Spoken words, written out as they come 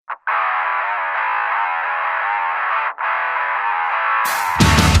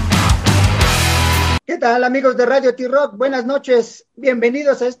tal, amigos de Radio T-Rock? Buenas noches,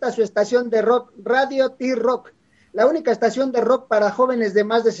 bienvenidos a esta su estación de rock, Radio T-Rock, la única estación de rock para jóvenes de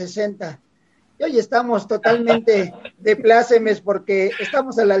más de 60. Y hoy estamos totalmente de plácemes porque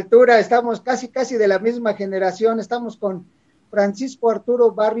estamos a la altura, estamos casi de la misma generación, estamos con Francisco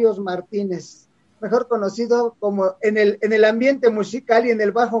Arturo Barrios Martínez, mejor conocido como en el ambiente musical y en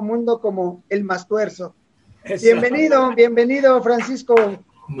el bajo mundo como el Mastuerzo. Bienvenido Francisco.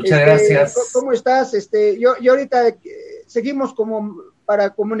 Muchas gracias. ¿Cómo estás? Yo ahorita seguimos como para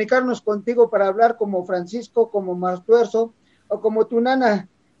comunicarnos contigo, para hablar como Francisco, como Mastuerzo, o como tu nana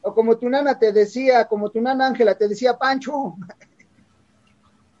te decía, como tu nana Ángela te decía Pancho.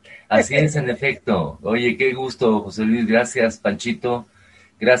 Así es, en efecto. Oye, qué gusto, José Luis. Gracias, Panchito.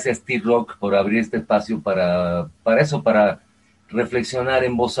 Gracias, T-Rock, por abrir este espacio para reflexionar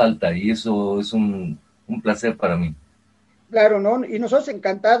en voz alta. Y eso es un placer para mí. Claro, ¿no? Y nosotros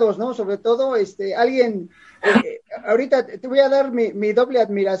encantados, ¿no? Sobre todo, ahorita te voy a dar mi doble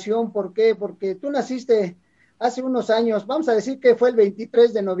admiración. ¿Por qué? Porque tú naciste hace unos años, vamos a decir que fue el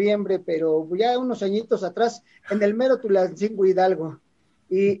 23 de noviembre, pero ya unos añitos atrás, en el mero Tulancingo, Hidalgo.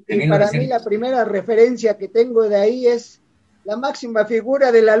 Y para mí la primera referencia que tengo de ahí es la máxima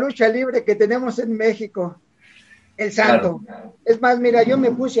figura de la lucha libre que tenemos en México, el Santo. Claro. Es más, mira, yo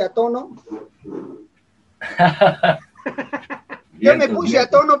me puse a tono. Yo me puse a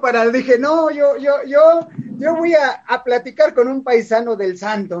tono dije, no, yo voy a platicar con un paisano del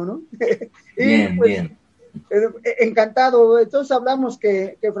Santo, ¿no? Y bien, pues, bien. Encantado. Entonces hablamos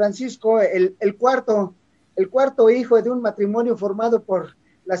que Francisco, el cuarto hijo de un matrimonio formado por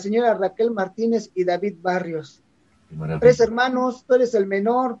la señora Raquel Martínez y David Barrios. 3 hermanos, tú eres el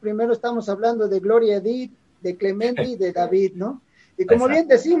menor. Primero estamos hablando de Gloria Edith, de Clemente y de David, ¿no? Y como bien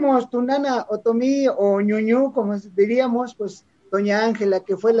decimos, tu nana Otomí o Ñuñu, como diríamos, pues doña Ángela,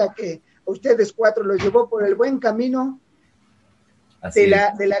 que fue la que a ustedes 4 los llevó por el buen camino de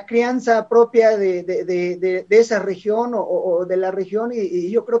la crianza propia de esa región o de la región,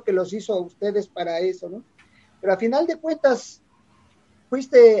 y yo creo que los hizo a ustedes para eso, ¿no? Pero a final de cuentas,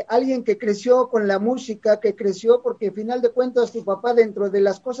 fuiste alguien que creció con la música, que creció porque a final de cuentas tu papá, dentro de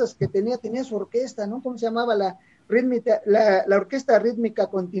las cosas que tenía su orquesta, ¿no? ¿Cómo se llamaba? La Orquesta Rítmica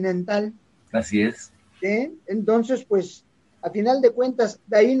Continental. Así es. Entonces, pues, a final de cuentas,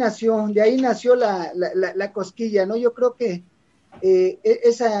 de ahí nació la cosquilla, ¿no? Yo creo que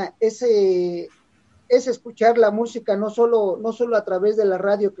ese escuchar la música, no solo a través de la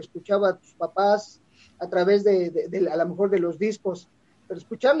radio que escuchaba tus papás, a través de a lo mejor de los discos, pero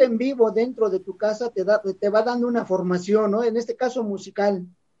escucharla en vivo dentro de tu casa te va dando una formación, ¿no? En este caso musical.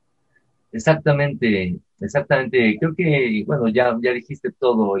 Exactamente. Creo que, bueno, ya dijiste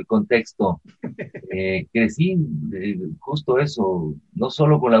todo el contexto. Crecí justo eso, no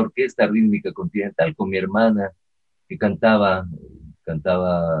solo con la Orquesta Rítmica Continental, con mi hermana que cantaba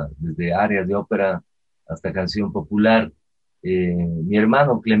desde áreas de ópera hasta canción popular. Mi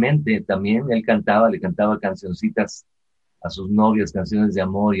hermano Clemente también, le cantaba cancioncitas a sus novias, canciones de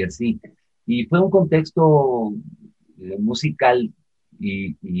amor y así. Y fue un contexto musical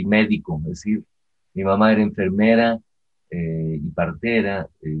y médico, es decir, mi mamá era enfermera y partera,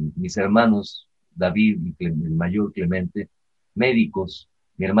 mis hermanos David y el mayor Clemente, médicos,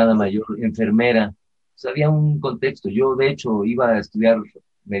 mi hermana mayor enfermera. O sea, había un contexto. Yo, de hecho, iba a estudiar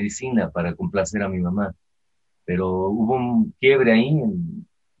medicina para complacer a mi mamá, pero hubo un quiebre ahí,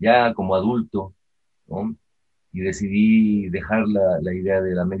 ya como adulto, ¿no? Y decidí dejar la idea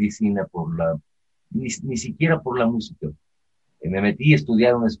de la medicina ni siquiera por la música. Me metí a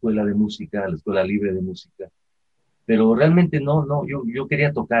estudiar una escuela de música, la Escuela Libre de Música, pero realmente no, yo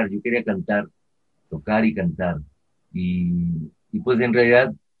quería tocar, yo quería cantar, tocar y cantar. Y pues en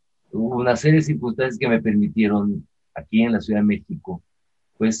realidad hubo una serie de circunstancias que me permitieron aquí en la Ciudad de México,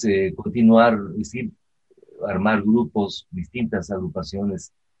 pues continuar, es decir, armar grupos, distintas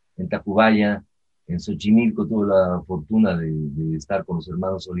agrupaciones en Tacubaya, en Xochimilco. Tuve la fortuna de estar con los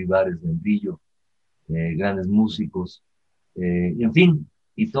hermanos Olivares de Embrillo, grandes músicos, en fin,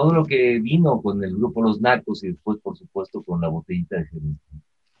 y todo lo que vino con el grupo Los Nacos y después, por supuesto, con la Botellita de Jerez.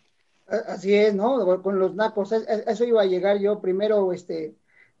 Así es, ¿no? Con los Nacos, eso iba a llegar yo primero.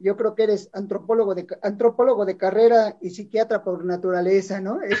 Yo creo que eres antropólogo de carrera y psiquiatra por naturaleza,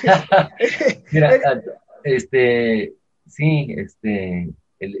 ¿no? Mira, sí,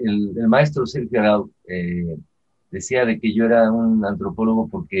 el maestro Sergio Arau decía de que yo era un antropólogo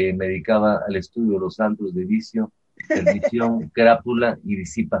porque me dedicaba al estudio de los santos de vicio, perdición, crápula y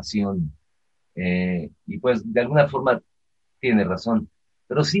disipación. Y pues de alguna forma tiene razón.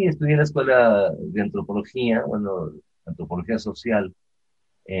 Pero sí, estudié en la escuela de antropología, bueno, antropología social,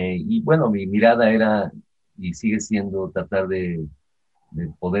 Y bueno, mi mirada era y sigue siendo tratar de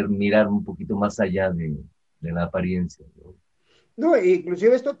poder mirar un poquito más allá de la apariencia, ¿no? No,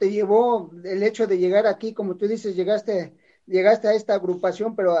 inclusive esto te llevó, el hecho de llegar aquí, como tú dices, llegaste a esta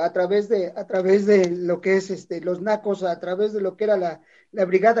agrupación, pero a través de lo que es los NACOS, a través de lo que era la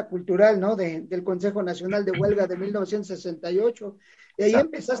Brigada Cultural, ¿no? Del Consejo Nacional de Huelga de 1968. Y ahí Exacto.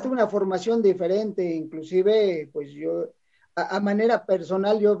 empezaste una formación diferente, inclusive, pues yo, a manera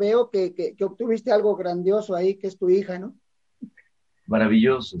personal, yo veo que obtuviste algo grandioso ahí, que es tu hija, ¿no?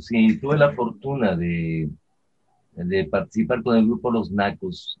 Maravilloso, sí, tuve la fortuna de participar con el grupo Los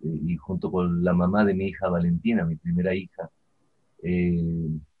Nacos y junto con la mamá de mi hija Valentina, mi primera hija, eh,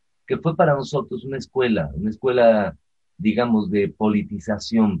 que fue para nosotros una escuela, digamos, de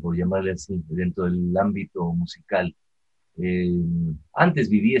politización, por llamarle así, dentro del ámbito musical. Eh, Antes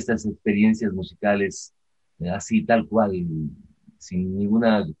viví estas experiencias musicales así, tal cual, sin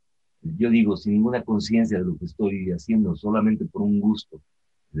ninguna, yo digo, sin ninguna conciencia de lo que estoy haciendo, solamente por un gusto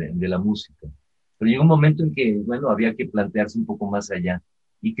de la música. Pero llegó un momento en que, bueno, había que plantearse un poco más allá.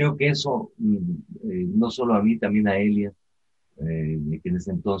 Y creo que eso, no solo a mí, también a Elia, que en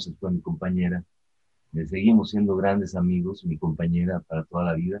ese entonces fue mi compañera, seguimos siendo grandes amigos, mi compañera para toda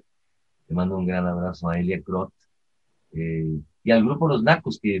la vida. Le mando un gran abrazo a Elia Crot, y al grupo Los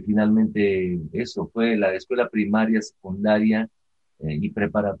Nacos, que finalmente eso fue la escuela primaria, secundaria y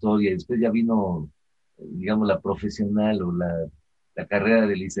preparatoria. Después ya vino, digamos, la profesional o la carrera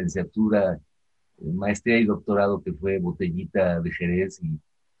de licenciatura, maestría y doctorado que fue Botellita de Jerez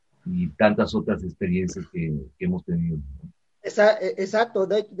y tantas otras experiencias que hemos tenido. Exacto,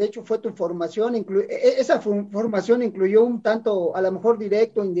 de hecho fue tu formación, esa formación incluyó un tanto, a lo mejor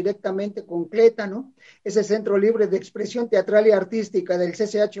directo o indirectamente, con CLETA, ¿no? Ese Centro Libre de Expresión Teatral y Artística del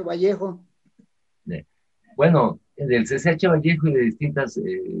CCH Vallejo. Eh, Bueno, del CCH Vallejo y de distintos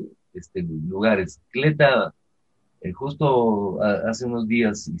lugares. Cleta, justo hace unos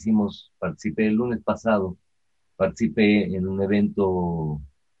días participé el lunes pasado, participé en un evento,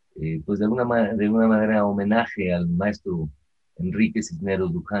 pues de alguna manera homenaje al maestro Enrique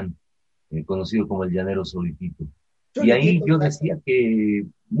Cisneros Luján, conocido como el Llanero Solitito. Y ahí Solitito, yo exacto. decía que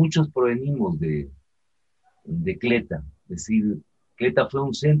muchos provenimos de Cleta, es decir, Cleta fue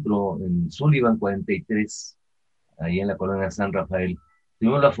un centro en Sullivan 43, ahí en la colonia San Rafael.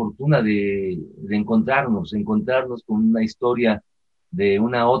 Tuvimos la fortuna de encontrarnos con una historia de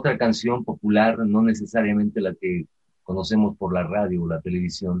una otra canción popular, no necesariamente la que conocemos por la radio o la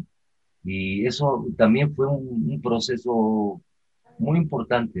televisión. Y eso también fue un proceso muy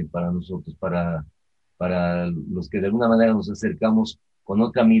importante para nosotros, para los que de alguna manera nos acercamos con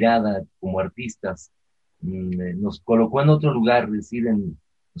otra mirada como artistas. Nos colocó en otro lugar, es decir,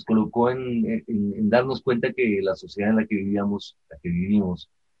 nos colocó en darnos cuenta que la sociedad en la que vivíamos, la que vivimos,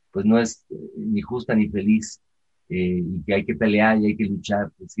 pues no es ni justa ni feliz, y que hay que pelear y hay que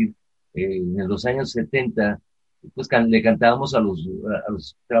luchar. Es decir, en los años 70 pues le cantábamos a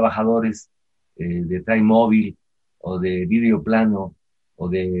los trabajadores de Trimóvil o de Videoplano o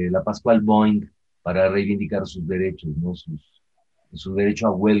de la Pascual Boing para reivindicar sus derechos, ¿no? Su derecho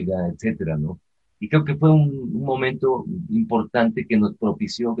a huelga, etcétera, ¿no? Y creo que fue un momento importante que nos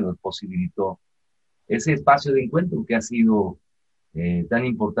propició, que nos posibilitó ese espacio de encuentro que ha sido tan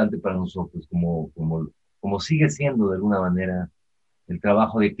importante para nosotros como sigue siendo de alguna manera el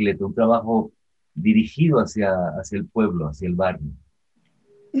trabajo de Cleto, un trabajo dirigido hacia el pueblo, hacia el barrio.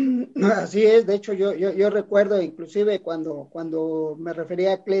 Así es, de hecho yo recuerdo inclusive cuando me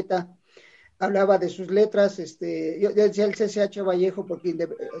refería a Cleta, hablaba de sus letras, yo decía el CCH Vallejo porque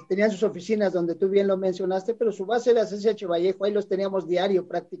tenían sus oficinas donde tú bien lo mencionaste, pero su base era CCH Vallejo, ahí los teníamos diario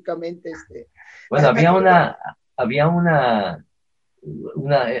prácticamente. Bueno, Me acuerdo. había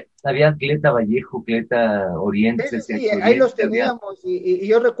había Cleta Vallejo, Cleta Sí, Oriente, sí, sí, CCH ahí los Oriente, había, teníamos y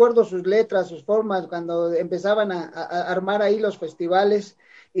yo recuerdo sus letras, sus formas, cuando empezaban a armar ahí los festivales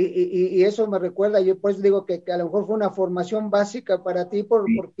y eso me recuerda, yo pues digo que a lo mejor fue una formación básica para ti sí,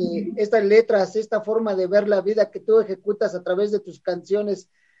 porque estas letras, esta forma de ver la vida que tú ejecutas a través de tus canciones,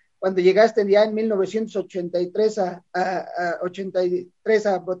 cuando llegaste ya en 1983 a 83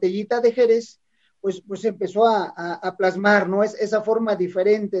 a Botellita de Jerez, pues empezó a plasmar, ¿no? Esa forma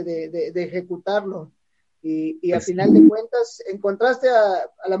diferente de ejecutarlo y a pues final de cuentas encontraste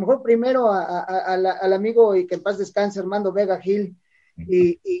a lo mejor primero al amigo y que en paz descanse Armando Vega Gil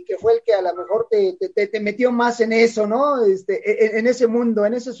y que fue el que a lo mejor te metió más en eso, ¿no? En ese mundo,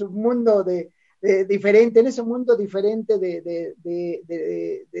 en ese submundo diferente, en ese mundo diferente de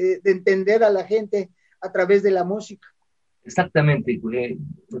entender a la gente a través de la música. exactamente,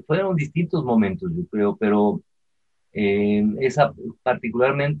 fueron distintos momentos, yo creo, pero esa,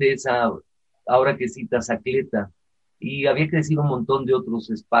 particularmente esa, ahora que citas Acleta, y había crecido un montón de otros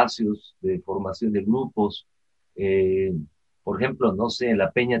espacios de formación de grupos, eh, por ejemplo, no sé,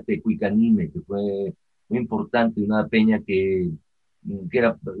 la Peña Tecuicanime, que fue muy importante, una peña que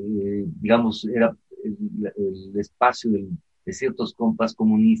era, digamos, era el espacio de ciertos compas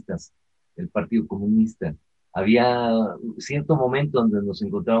comunistas, del Partido Comunista. Había cierto momento donde nos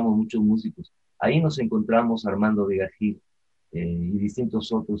encontrábamos muchos músicos. Ahí nos encontramos Armando Vega Gil y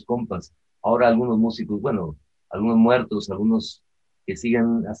distintos otros compas. Ahora algunos músicos, bueno, algunos muertos, algunos que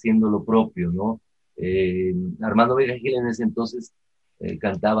siguen haciendo lo propio, ¿no? Eh, Armando Vega Gil en ese entonces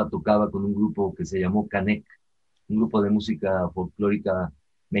cantaba, tocaba con un grupo que se llamó Canec, un grupo de música folclórica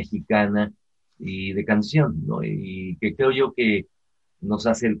mexicana y de canción, ¿no? Y que creo yo que nos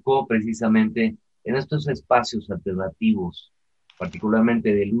acercó precisamente en estos espacios alternativos,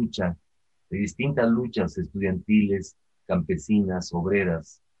 particularmente de lucha, de distintas luchas estudiantiles, campesinas,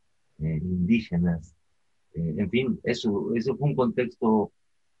 obreras, indígenas, en fin, eso fue un contexto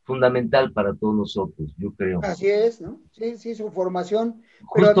fundamental para todos nosotros, yo creo. Así es, ¿no? Sí, sí, su formación,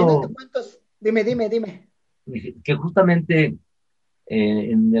 pero al final de Justo, cuentas, dime. que justamente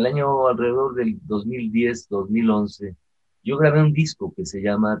en el año alrededor del 2010, 2011, yo grabé un disco que se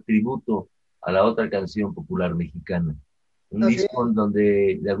llama Tributo a la otra canción popular mexicana. Un Así disco es, en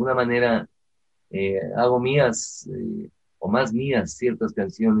donde de alguna manera hago mías o más mías ciertas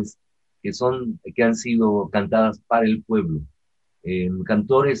canciones que han sido cantadas para el pueblo,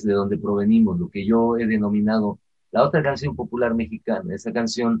 cantores de donde provenimos, lo que yo he denominado la otra canción popular mexicana, esa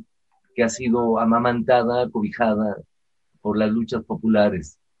canción que ha sido amamantada, cobijada por las luchas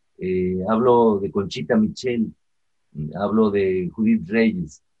populares. Hablo de Conchita Michel, hablo de Judith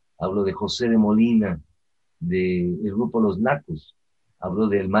Reyes, hablo de José de Molina, del grupo Los Nacos, hablo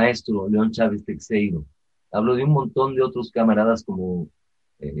del maestro León Chávez Texeiro, hablo de un montón de otros camaradas como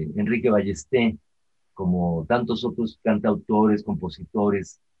Enrique Ballesté, como tantos otros cantautores,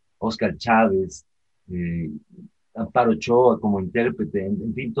 compositores, Oscar Chávez, eh, Amparo Ochoa como intérprete,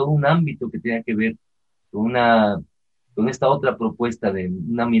 en fin, todo un ámbito que tenía que ver con con esta otra propuesta de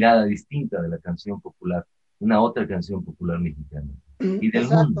una mirada distinta de la canción popular, una otra canción popular mexicana y del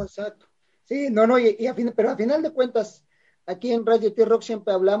mundo. exacto, exacto. Sí, no, no, pero a final de cuentas, aquí en Radio T-Rock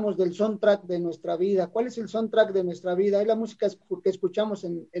siempre hablamos del soundtrack de nuestra vida. ¿Cuál es el soundtrack de nuestra vida? Es la música que escuchamos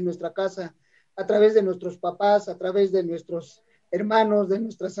en nuestra casa, a través de nuestros papás, a través de nuestros hermanos, de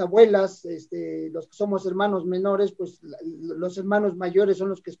nuestras abuelas, los que somos hermanos menores, pues los hermanos mayores son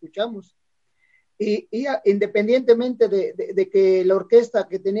los que escuchamos. Independientemente de que la orquesta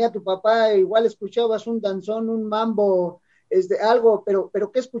que tenía tu papá, igual escuchabas un danzón, un mambo, algo,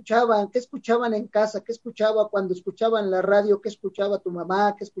 pero ¿qué escuchaban? ¿Qué escuchaban en casa? ¿Qué escuchaba cuando escuchaban la radio? ¿Qué escuchaba tu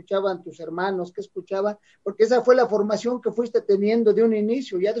mamá? ¿Qué escuchaban tus hermanos? ¿Qué escuchaba? Porque esa fue la formación que fuiste teniendo de un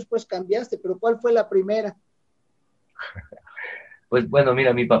inicio, ya después cambiaste, pero ¿cuál fue la primera? Pues bueno,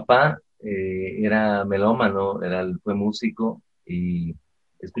 mira, mi papá era melómano, fue músico y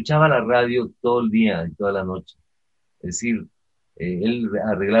escuchaba la radio todo el día y toda la noche. Es decir, él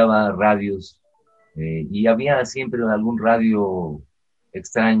arreglaba radios y había siempre algún radio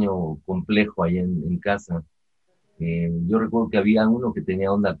extraño, complejo ahí en casa. Yo recuerdo que había uno que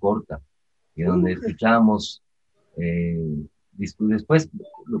tenía onda corta y donde Uh, escuchábamos, eh, después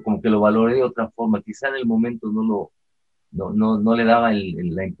como que lo valoré de otra forma, quizá en el momento no le daba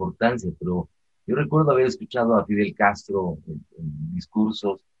la importancia, pero yo recuerdo haber escuchado a Fidel Castro en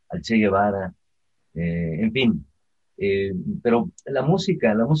discursos, al Che Guevara, en fin, eh, pero la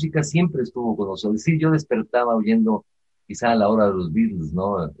música siempre estuvo con nosotros. Sí, yo despertaba oyendo quizá a la hora de los Beatles,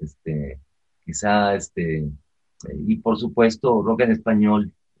 ¿no? Quizá, y por supuesto, rock en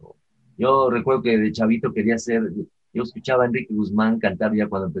español. Yo recuerdo que de chavito yo escuchaba a Enrique Guzmán cantar ya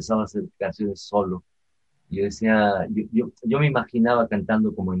cuando empezaba a hacer canciones solo. Y yo decía, yo me imaginaba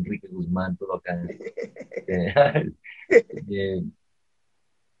cantando como Enrique Guzmán, todo acá. Eh,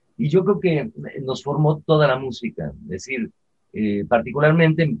 Y yo creo que nos formó toda la música, es decir,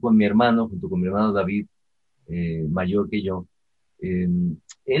 particularmente con mi hermano, junto con mi hermano David, mayor que yo, eh,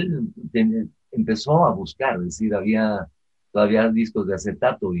 él empezó a buscar, es decir, había todavía discos de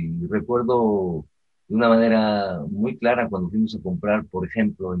acetato y recuerdo de una manera muy clara cuando fuimos a comprar, por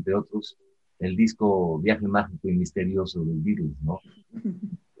ejemplo, entre otros, el disco Viaje Mágico y Misterioso del Beatles, ¿no?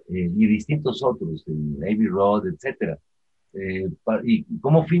 Y distintos otros, el Abbey Road, etcétera. Y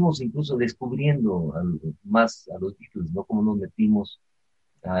cómo fuimos incluso descubriendo más a los Beatles, ¿no? Cómo nos metimos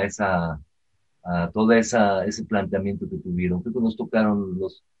a ese planteamiento que tuvieron. Creo que nos tocaron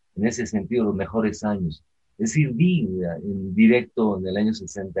en ese sentido, los mejores años. Es decir, vi en directo en el año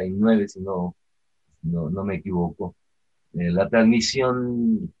 69, si no me equivoco, la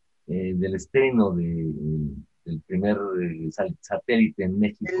transmisión del estreno del primer satélite en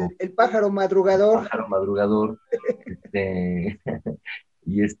México, El pájaro el madrugador. pájaro madrugador, este,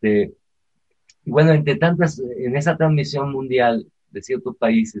 y y bueno, entre tantas, en esa transmisión mundial de ciertos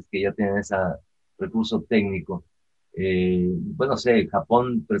países que ya tienen ese recurso técnico, bueno, sé,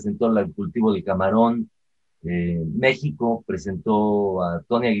 Japón presentó el cultivo del camarón, México presentó a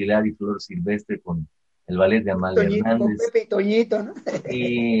Tony Aguilar y Flor Silvestre con el ballet de Amalia Toñito, con Hernández, Pepe y Toñito, ¿no?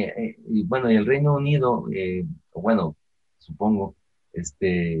 y bueno, y el Reino Unido, o bueno, supongo,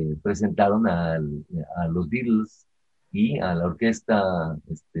 presentaron a los Beatles y a la orquesta,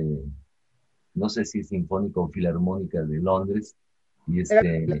 no sé si sinfónica o filarmónica de Londres, y Era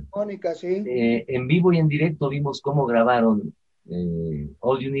Mónica, sí. en vivo y en directo vimos cómo grabaron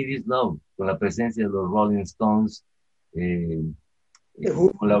All You Need Is Love, con la presencia de los Rolling Stones, eh, De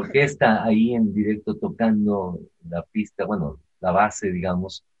Who. con la orquesta ahí en directo tocando la pista, bueno, la base,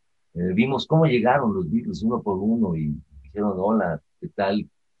 digamos. Vimos cómo llegaron los Beatles uno por uno y dijeron, hola, ¿qué tal?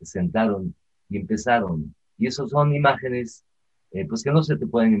 Se sentaron y empezaron. Y esas son imágenes, pues que no se te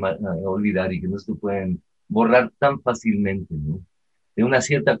pueden olvidar y que no se te pueden borrar tan fácilmente, ¿no? De una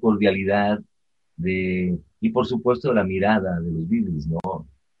cierta cordialidad, y por supuesto la mirada de los Beatles, ¿no?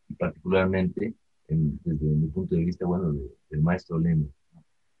 Y particularmente, desde mi punto de vista, bueno, del maestro Lennon.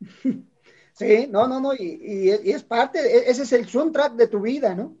 Sí, no, no, no, y es parte, ese es el soundtrack de tu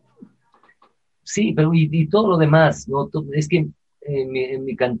vida, ¿no? Sí, pero y todo lo demás, ¿no? Es que en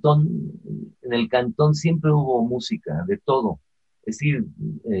mi cantón, en el cantón siempre hubo música, de todo. Es decir,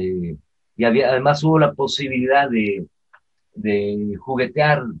 eh, y además hubo la posibilidad de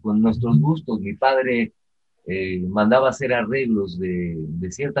juguetear con nuestros gustos. Mi padre mandaba hacer arreglos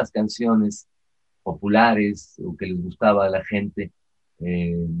de ciertas canciones populares o que les gustaba a la gente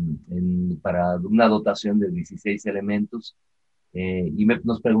para una dotación de 16 elementos.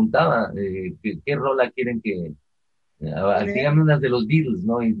 Nos preguntaba qué rola quieren que, Poner, díganme unas de los Beatles,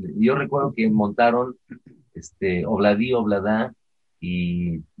 ¿no? Y yo recuerdo que montaron Obladí, Oblada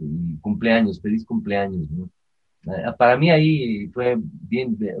y cumpleaños, feliz cumpleaños, ¿no? Para mí ahí fue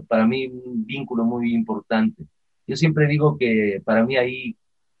bien, para mí un vínculo muy importante. Yo siempre digo que para mí ahí,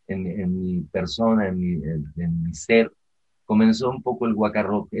 en mi persona, en mi ser, comenzó un poco el Waka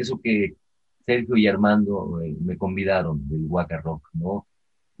Rock, eso que Sergio y Armando me convidaron del Waka Rock, ¿no?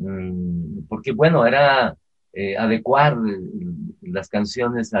 Porque bueno, era adecuar las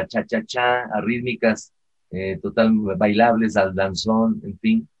canciones a cha-cha-cha, a rítmicas total bailables, al danzón, en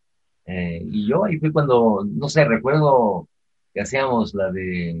fin. Y yo ahí fue cuando, no sé, recuerdo que hacíamos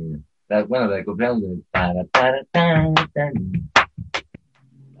bueno, la de cumpleaños de para, tan,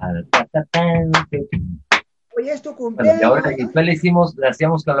 para, oye, es tu bueno, y ahora cumpleaños, y ¿no? después la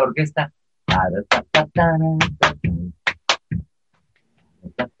hacíamos con la orquesta. Para,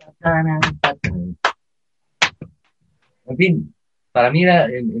 En fin, para mí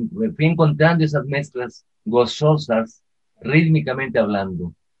fui encontrando esas mezclas gozosas, rítmicamente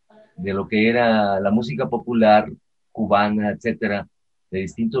hablando, de lo que era la música popular cubana, etcétera, de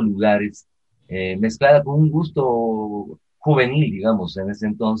distintos lugares, mezclada con un gusto juvenil, digamos, en ese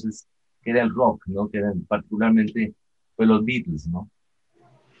entonces, que era el rock, ¿no? Que eran particularmente, pues, los Beatles, ¿no?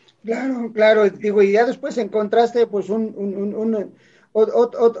 Claro, claro, digo, y ya después encontraste pues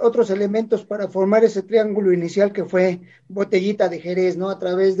otros elementos para formar ese triángulo inicial que fue Botellita de Jerez, ¿no? A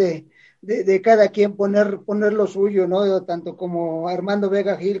través de cada quien poner lo suyo, ¿no? Tanto como Armando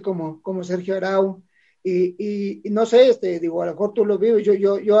Vega Gil como Sergio Arau. Y no sé, digo, a lo mejor tú lo vives,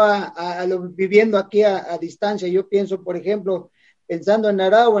 viviendo aquí a distancia, yo pienso, por ejemplo, pensando en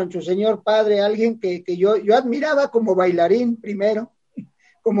Arau, en su señor padre, alguien que yo admiraba como bailarín primero,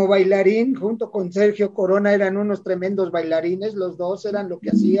 como bailarín, junto con Sergio Corona, eran unos tremendos bailarines, los dos eran lo que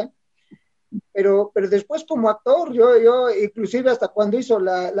hacían, pero después como actor, yo inclusive hasta cuando hizo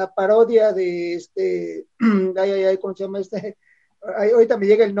la parodia de ¿cómo se llama ahorita me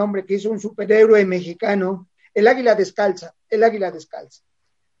llega el nombre, que hizo un superhéroe mexicano, el Águila Descalza.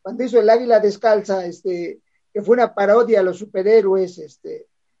 Cuando hizo el Águila Descalza, que fue una parodia a los superhéroes,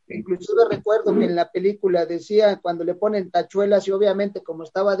 inclusive recuerdo que en la película decía cuando le ponen tachuelas y obviamente como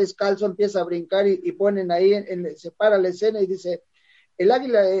estaba descalzo empieza a brincar y ponen ahí, se para la escena y dice, el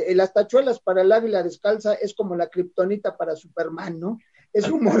águila, las tachuelas para el águila descalza es como la kriptonita para Superman, ¿no?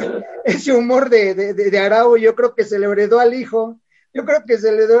 Ese humor de Arau yo creo que se le heredó al hijo, yo creo que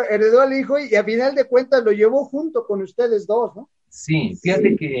se le heredó al hijo y a final de cuentas lo llevó junto con ustedes dos, ¿no? Sí,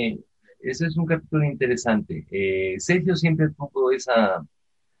 fíjate que eso es un capítulo interesante. Sergio siempre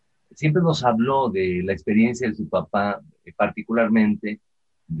nos habló de la experiencia de su papá, particularmente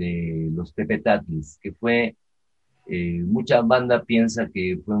de los tepetatlis, que fue Mucha banda piensa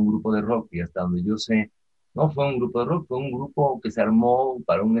que fue un grupo de rock y hasta donde yo sé, no fue un grupo de rock, fue un grupo que se armó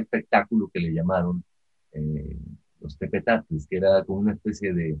para un espectáculo que le llamaron eh, los Tepetatles, que era como una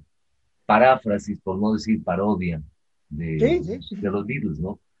especie de paráfrasis, por no decir parodia, Sí, sí. de los Beatles,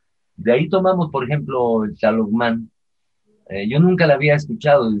 ¿no? De ahí tomamos, por ejemplo, el Talogman. Yo nunca la había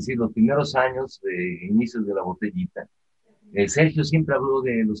escuchado, es decir, los primeros años, inicios de la botellita. Sergio siempre habló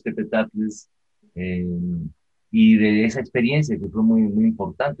de los Tepetatles eh, y de esa experiencia que fue muy, muy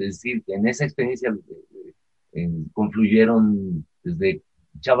importante. Es decir, que en esa experiencia confluyeron desde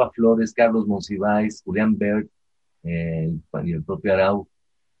Chava Flores, Carlos Monsiváis, Julián Berg y el propio Arau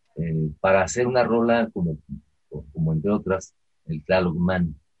para hacer una rola como entre otras, el Tlaloc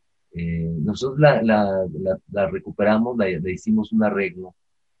Man. Nosotros la recuperamos, la hicimos un arreglo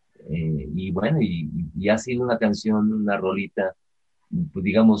y bueno, y ha sido una canción, una rolita, pues,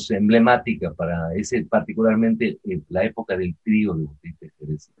 digamos, emblemática para ese, particularmente la época del trío de Botellita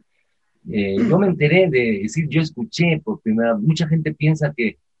Jerez. Yo me enteré de, es decir, yo escuché por primera, mucha gente piensa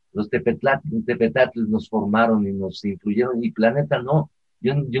que los Tepetatles nos formaron y nos influyeron, y Planeta no,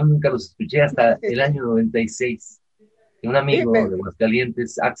 yo nunca los escuché hasta el año 96. Un Sí, amigo de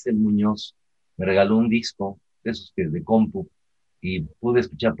Aguascalientes, Axel Muñoz, me regaló un disco de esos que de compu y pude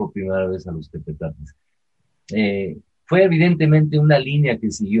escuchar por primera vez a los Tepetatles. Fue evidentemente una línea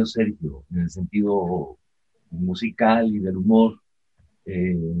que siguió Sergio en el sentido musical y del humor.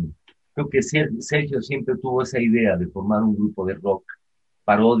 Eh, Creo que Sergio siempre tuvo esa idea de formar un grupo de rock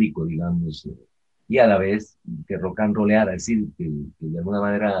paródico, digamos, y a la vez que rock and rolleara, es decir, que de alguna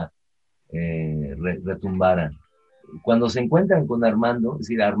manera retumbara. Cuando se encuentran con Armando, es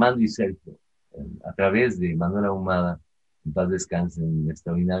decir, Armando y Sergio, a través de Manuel Ahumada, en paz descanse, un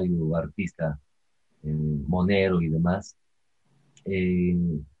extraordinario artista, monero y demás, eh,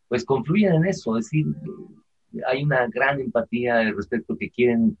 pues confluyen en eso, es decir, hay una gran empatía respecto que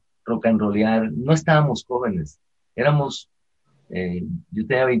quieren rock and rollear. No estábamos jóvenes, éramos, yo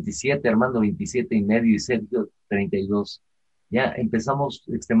tenía 27, Armando 27 y medio y Sergio 32. Ya empezamos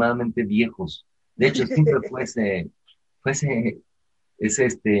extremadamente viejos. De hecho, siempre ese,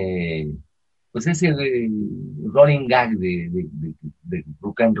 pues ese rolling gag de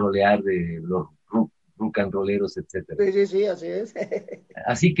rock and rollear, de los rock and rolleros, etcétera. sí, sí, sí, así es.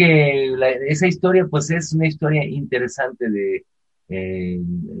 Así que esa historia, pues es una historia interesante de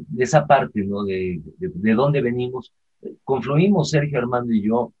esa parte, ¿no? De dónde venimos. Confluimos Sergio, Armando y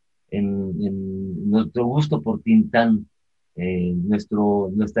yo en nuestro gusto por Tintán,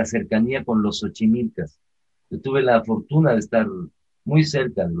 nuestra cercanía con los Xochimilcas. Yo tuve la fortuna de estar muy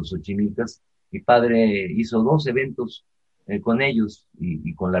cerca de los Xochimilcas. Mi padre hizo 2 eventos con ellos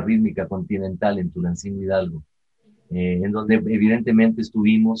y con la rítmica continental en Tulancingo Hidalgo en donde evidentemente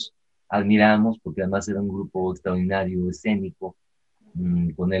estuvimos, admiramos, porque además era un grupo extraordinario, escénico,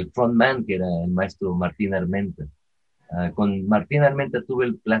 con el frontman, que era el maestro Martín Armenta. Con Martín Armenta tuve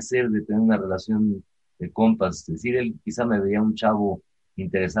el placer de tener una relación de compas, es decir, él quizá me veía un chavo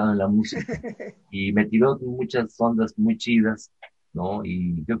interesado en la música y me tiró muchas ondas muy chidas, ¿no?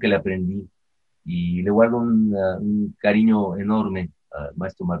 Y creo que le aprendí y le guardo un cariño enorme al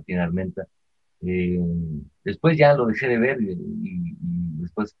maestro Martín Armenta. Eh, Después ya lo dejé de ver y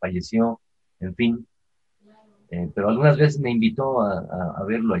después falleció, en fin. Pero algunas veces me invitó a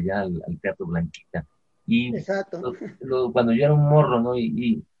verlo allá al Teatro Blanquita. Y Exacto. cuando yo era un morro, ¿no?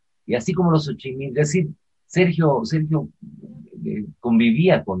 Y así como los Ochimilcas, es decir, Sergio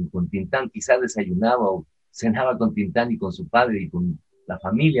convivía con Tintán, quizá desayunaba o cenaba con Tintán y con su padre y con la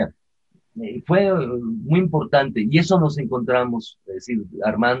familia. Fue muy importante y eso nos encontramos, es decir,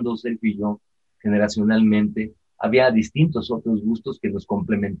 Armando, Sergio y yo, generacionalmente. Había distintos otros gustos que nos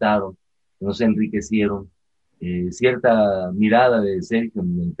complementaron, que nos enriquecieron. Cierta mirada de Sergio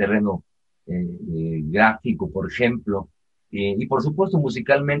en el terreno gráfico, por ejemplo, y por supuesto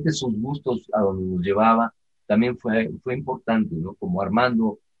musicalmente sus gustos a donde nos llevaba también fue importante, ¿no? Como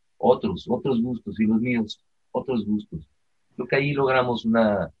Armando, otros gustos y los míos, otros gustos. Creo que ahí logramos un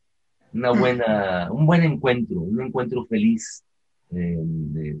buen encuentro, un encuentro feliz.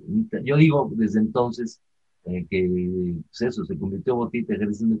 Yo digo desde entonces que pues eso, se convirtió Botita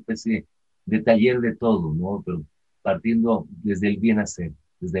Jerez en una especie de taller de todo, ¿no? Pero partiendo desde el bien hacer,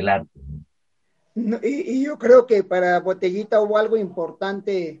 desde el arte, ¿no? No, y yo creo que para Botellita hubo algo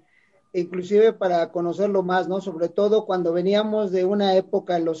importante, inclusive para conocerlo más, ¿no? Sobre todo cuando veníamos de una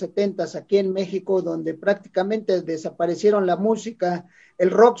época en los setentas aquí en México, donde prácticamente desaparecieron la música,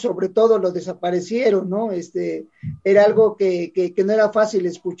 el rock sobre todo lo desaparecieron, ¿no? Era algo que no era fácil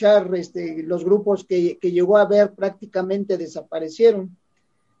escuchar, los grupos que llegó a ver prácticamente desaparecieron.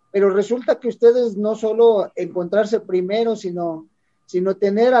 pero resulta que ustedes no solo encontrarse primero, sino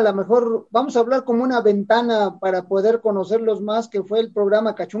tener a lo mejor, vamos a hablar como una ventana para poder conocerlos más, que fue el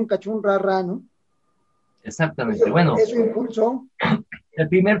programa Cachún Cachún Rara, ¿no? Exactamente. Bueno, Eso impulsó. el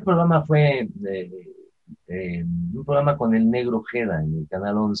primer programa fue un programa con el Negro Ojeda en el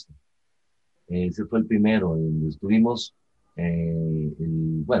Canal 11. Ese fue el primero. Estuvimos,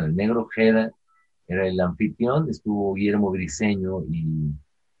 bueno, el Negro Ojeda era el anfitrión, estuvo Guillermo Briceño y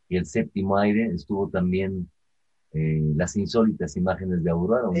el Séptimo Aire, estuvo también Las Insólitas Imágenes de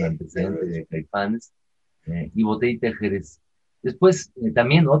Aurora, un antecedente de Caifanes, y Botellita de Jerez. Después,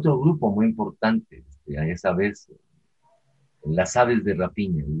 también otro grupo muy importante, a esa vez, Las Aves de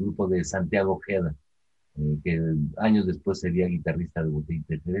Rapiña, el grupo de Santiago Ojeda, que años después sería guitarrista de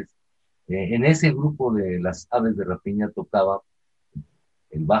Botellita de Jerez. En ese grupo de Las Aves de Rapiña tocaba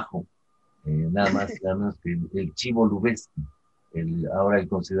el bajo, nada más que el Chivo Lubeski, ahora el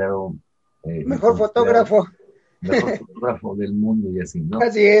considerado, Mejor fotógrafo. mejor fotógrafo del mundo y así, ¿no?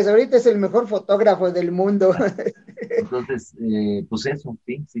 Así es, ahorita es el mejor fotógrafo del mundo. Entonces, pues eso,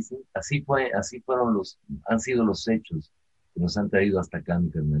 sí, sí, sí, así han sido los hechos que nos han traído hasta acá, mi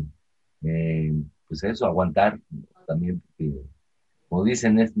carnal. Pues eso, aguantar también, porque, como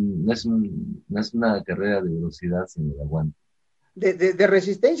dicen, no es una carrera de velocidad, sino de aguante. De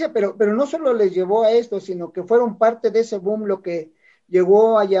resistencia, pero no solo les llevó a esto, sino que fueron parte de ese boom, lo que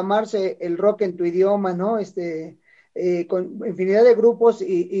llegó a llamarse el rock en tu idioma, ¿no? Con infinidad de grupos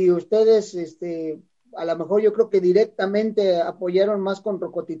y ustedes, a lo mejor yo creo que directamente apoyaron más con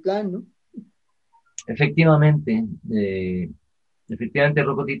Rocotitlán, ¿no? Efectivamente,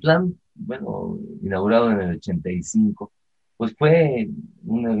 Rocotitlán, bueno, inaugurado en el 85, pues fue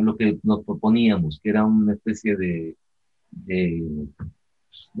lo que nos proponíamos, que era una especie de,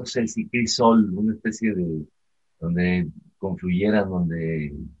 no sé si crisol, una especie de donde confluyeran,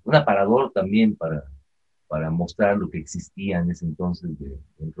 un aparador también para mostrar lo que existía en ese entonces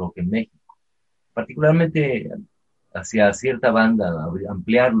del rock en México, particularmente hacia cierta banda,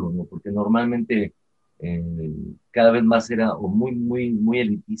 ampliarlo, ¿no? Porque normalmente eh, cada vez más era o muy, muy, muy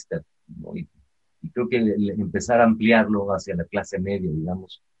elitista, ¿no? Y creo que empezar a ampliarlo hacia la clase media,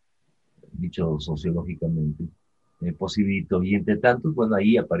 digamos, dicho sociológicamente, posibilitó. Y entre tantos, bueno,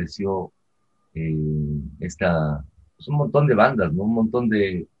 ahí apareció eh, pues un montón de bandas, ¿no? Un montón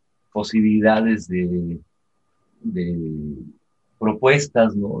de posibilidades de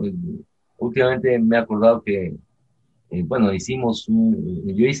propuestas, ¿no? Últimamente me he acordado que, bueno,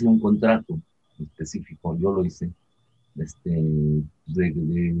 yo hice un contrato específico, yo lo hice, de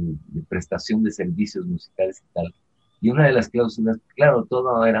prestación de servicios musicales y tal. Y una de las cláusulas, claro,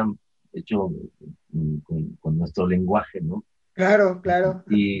 todo era hecho con nuestro lenguaje, ¿no? Claro, claro.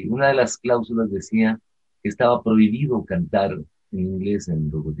 Y una de las cláusulas decía que estaba prohibido cantar en inglés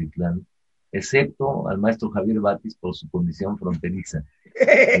en Rocotitlán, excepto al maestro Javier Batis por su condición fronteriza.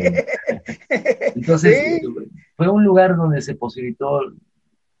 Eh, entonces, Sí, fue un lugar donde se posibilitó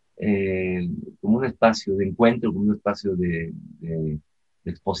eh, como un espacio de encuentro, como un espacio de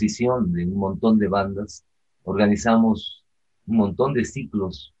exposición de un montón de bandas. Organizamos un montón de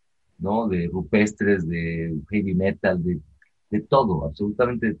ciclos, ¿no? De rupestres, de heavy metal, de todo,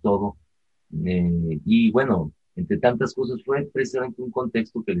 absolutamente de todo. Y bueno, entre tantas cosas fue precisamente un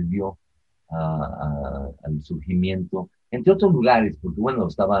contexto que les dio al surgimiento, entre otros lugares, porque bueno,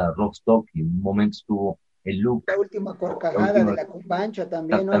 estaba Rockstock y en un momento estuvo el Look, la última la corcajada de última, la Compancha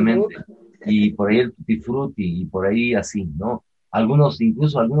también, ¿no? El Look. exactamente, y por ahí el Tutti Frutti, y por ahí así, ¿no?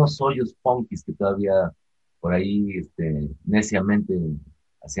 Incluso algunos hoyos punkis que todavía por ahí neciamente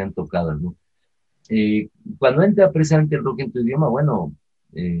hacían tocadas, ¿no? Eh, Cuando entra precisamente el rock en tu idioma, bueno,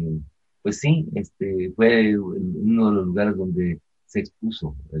 eh, pues sí, fue uno de los lugares donde se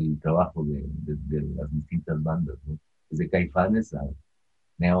expuso el trabajo de las distintas bandas, ¿no? Desde Caifanes a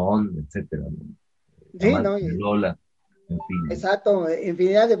Neón, etcétera, ¿no? Sí, Amante ¿no? de Lola, en fin. Exacto,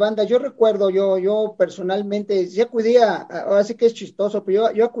 infinidad de bandas. Yo recuerdo, yo personalmente, sí acudía, ahora sí que es chistoso,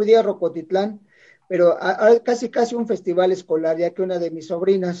 pero yo acudía a Rocotitlán, pero casi un festival escolar, ya que una de mis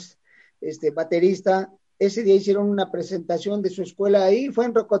sobrinas, baterista, ese día hicieron una presentación de su escuela ahí, fue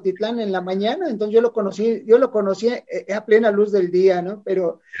en Rocotitlán en la mañana, entonces yo lo conocí a plena luz del día, ¿no?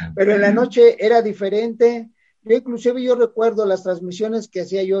 Pero en la noche era diferente. Yo inclusive yo recuerdo las transmisiones que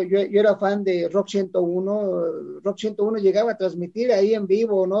hacía yo era fan de Rock 101, Rock 101 llegaba a transmitir ahí en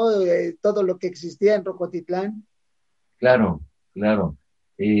vivo, ¿no? Todo lo que existía en Rocotitlán. Claro, claro.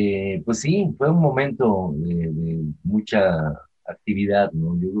 Pues sí, fue un momento de mucha actividad,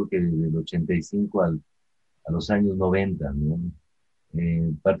 ¿no? Yo creo que desde el 85 a los años 90, ¿no?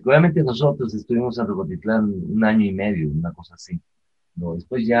 Particularmente nosotros estuvimos en Rocotitlán un año y medio, una cosa así. ¿no?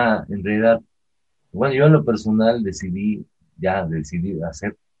 Después ya, en realidad, bueno, yo en lo personal decidí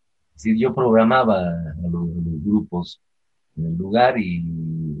hacer, si yo programaba a los grupos en el lugar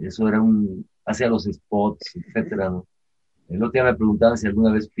y eso era hacía los spots, etcétera, ¿no? El otro día me preguntaban si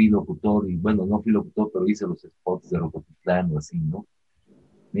alguna vez fui locutor y bueno, no fui locutor, pero hice los spots de Rocotitlán o así, ¿no?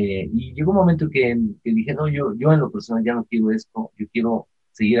 Y llegó un momento que dije, no, yo en lo personal ya no quiero esto, yo quiero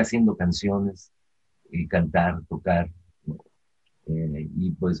seguir haciendo canciones, cantar, tocar, ¿no?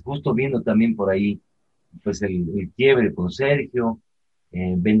 Y pues justo viendo también por ahí, pues el quiebre con Sergio,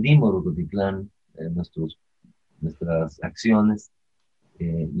 vendimos Rocotitlán, nuestras acciones,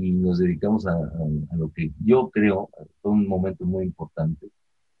 y nos dedicamos a lo que yo creo fue un momento muy importante.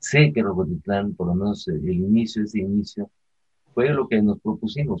 Sé que Rocotitlán, por lo menos ese inicio, fue lo que nos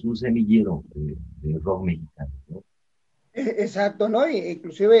propusimos, un semillero de rock mexicano, ¿no? Exacto, ¿no?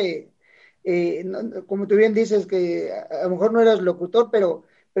 Inclusive, como tú bien dices, que a lo mejor no eras locutor, pero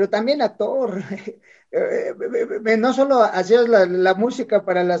también actor. No solo hacías la música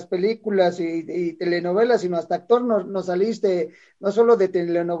para las películas y telenovelas, sino hasta actor nos saliste, no solo de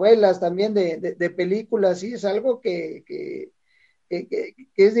telenovelas, también de películas, y es algo que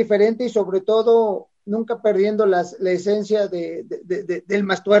es diferente y sobre todo nunca perdiendo la esencia del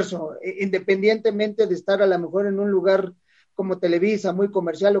Mastuerzo, independientemente de estar a lo mejor en un lugar como Televisa, muy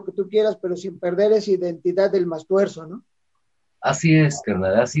comercial, lo que tú quieras, pero sin perder esa identidad del Mastuerzo, ¿no? Así es,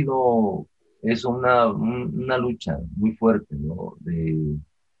 carnal, ha sido eso una lucha muy fuerte, ¿no?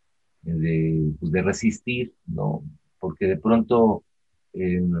 Pues de resistir, ¿no? Porque de pronto,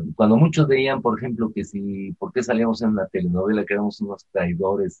 eh, cuando muchos veían, por ejemplo, que si, ¿por qué salíamos en una telenovela que éramos unos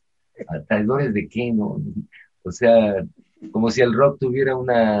traidores? ¿Traidores de qué, no? O sea, como si el rock tuviera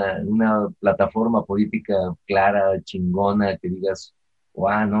una plataforma política clara, chingona, que digas,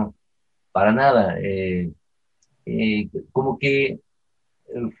 guau, no, para nada. Como que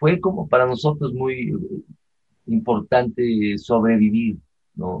fue como para nosotros muy importante sobrevivir,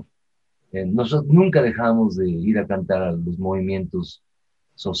 ¿no? Nosotros nunca dejamos de ir a cantar a los movimientos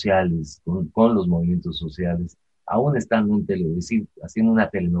sociales, con los movimientos sociales, aún estando en tele, es decir, haciendo una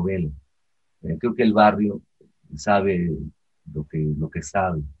telenovela. Creo que el barrio sabe lo que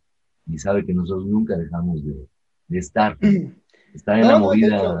sabe y sabe que nosotros nunca dejamos de estar en la No, no, de hecho,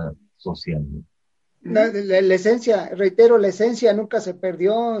 movida social, ¿no? la esencia, reitero, la esencia nunca se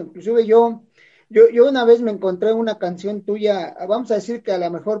perdió. Inclusive yo una vez me encontré una canción tuya, vamos a decir que a lo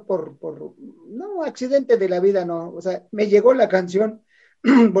mejor no, accidente de la vida, no, o sea, me llegó la canción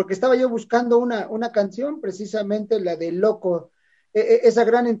porque estaba yo buscando una canción, precisamente la de Loco, esa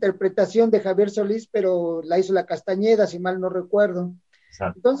gran interpretación de Javier Solís, pero la hizo la Castañeda, si mal no recuerdo.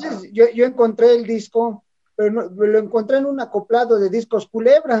 Exacto. Entonces yo encontré el disco, pero lo encontré en un acoplado de discos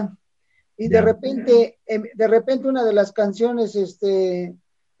Culebra y Ya. de repente una de las canciones,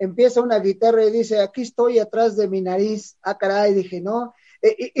 empieza una guitarra y dice, aquí estoy atrás de mi nariz, ah, caray, dije, no,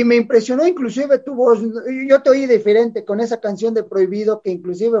 y me impresionó inclusive tu voz, yo te oí diferente con esa canción de Prohibido, que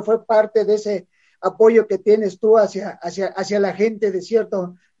inclusive fue parte de ese apoyo que tienes tú hacia la gente de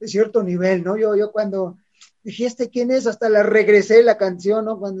cierto nivel, ¿no? Yo cuando dijiste quién es, hasta la regresé la canción,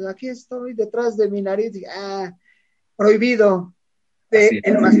 ¿no? Cuando aquí estoy detrás de mi nariz, dije, Prohibido, Así de es.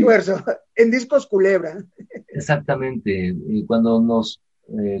 El Mastuerzo, en Discos Culebra. Exactamente. Cuando nos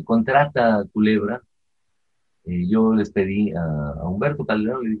contrata Culebra, yo les pedí a Humberto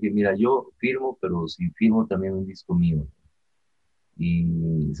Calderón, le dije, mira, yo firmo, pero si firmo también un disco mío.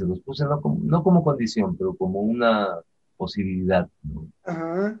 Y se los puse no como condición, pero como una posibilidad, ¿no?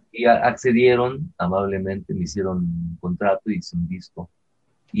 Ajá. Y accedieron amablemente, me hicieron un contrato, hice un disco.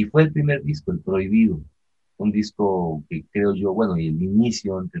 Y fue el primer disco, El Prohibido, un disco que creo yo, bueno, y el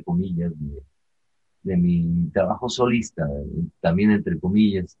inicio, entre comillas, de mi trabajo solista, también entre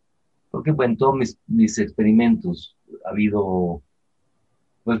comillas, porque bueno, en todos mis experimentos ha habido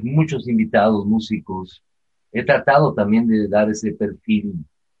pues muchos invitados, músicos. He tratado también de dar ese perfil,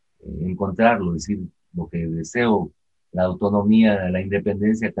 encontrarlo, decir lo que deseo, la autonomía, la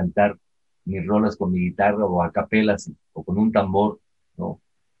independencia, cantar mis rolas con mi guitarra o a capelas o con un tambor, ¿no?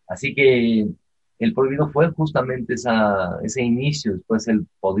 Así que el prohibido fue justamente ese inicio, después el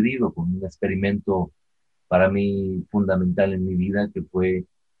podrido, con un experimento para mí fundamental en mi vida, que fue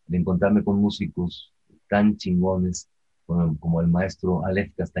de encontrarme con músicos tan chingones como el maestro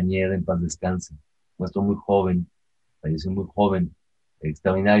Aleph Castañeda, en paz descanse, maestro muy joven, falleció muy joven,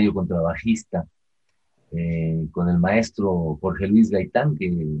 extraordinario contrabajista, con el maestro Jorge Luis Gaitán, que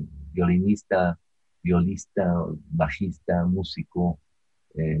violinista, violista, bajista, músico,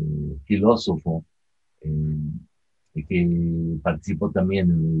 eh, filósofo, eh, y que participó también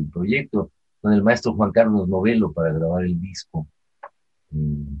en el proyecto, con el maestro Juan Carlos Novelo para grabar el disco.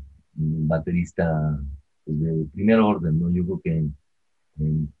 un baterista pues, de primer orden, ¿no? Yo creo que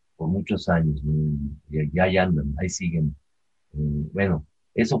por muchos años, ¿no? Y ahí andan, ahí siguen. Bueno,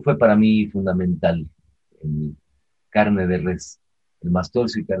 eso fue para mí fundamental, el carne de res, el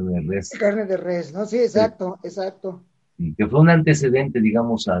mastorzo y carne de res, Carne de res, ¿no? Sí, eh, exacto, exacto. y que fue un antecedente,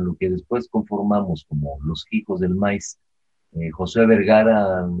 digamos, a lo que después conformamos como los Hijos del Maíz. José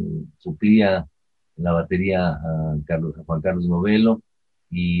Vergara suplía en la batería a Juan Carlos Novelo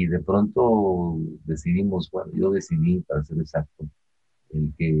y de pronto decidimos, bueno, yo decidí, para ser exacto,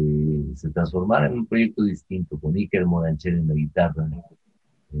 el que se transformara en un proyecto distinto, con Iker Morancher en la guitarra,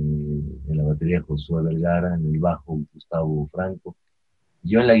 en la batería Josué Vergara, en el bajo Gustavo Franco,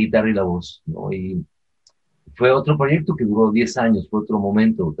 yo en la guitarra y la voz, ¿no? Y fue otro proyecto que duró 10 años, fue otro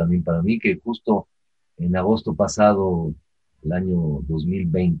momento también para mí, que justo en agosto pasado, el año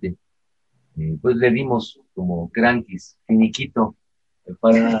 2020, pues le dimos como cranquis, finiquito,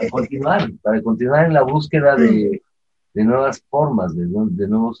 para continuar en la búsqueda de nuevas formas, de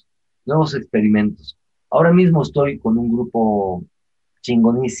nuevos experimentos. Ahora mismo estoy con un grupo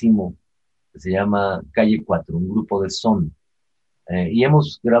chingonísimo que se llama Calle 4, un grupo de son. Y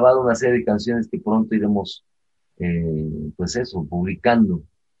hemos grabado una serie de canciones que pronto iremos, pues eso, publicando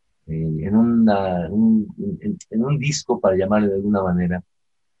en un disco, para llamarle de alguna manera,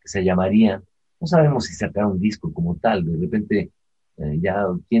 que se llamaría, no sabemos si sacar un disco como tal, de repente ya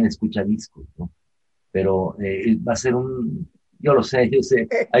quién escucha discos, ¿no? Pero va a ser yo sé,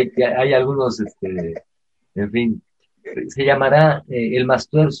 hay algunos, en fin, se llamará El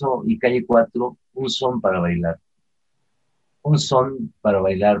Mastuerzo y Calle 4, un son para bailar. Un son para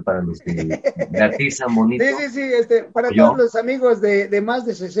bailar para los que gatizan Sí, bonito, sí, sí, para como todos yo. los amigos de más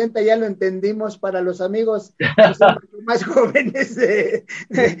de 60 ya lo entendimos, para los amigos que son más jóvenes,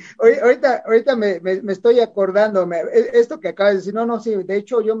 ahorita me estoy acordando, esto que acabas de decir, no, no, sí, de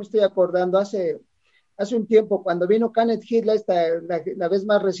hecho yo me estoy acordando hace un tiempo cuando vino Canet Hitler, la vez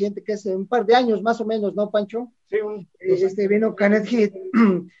más reciente, que hace un par de años más o menos, ¿no, Pancho? Sí, Vino Canet Hit,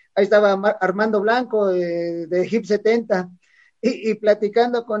 ahí estaba Armando Blanco de Hip 70, y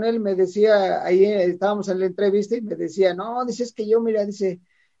platicando con él me decía, ahí estábamos en la entrevista y me decía, no, dice, es que yo, mira, dice,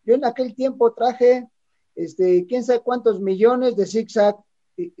 yo en aquel tiempo traje, quién sabe cuántos millones de zigzag,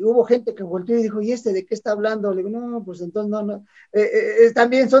 y hubo gente que volteó y dijo, ¿y de qué está hablando? Le digo, no, pues entonces no, no,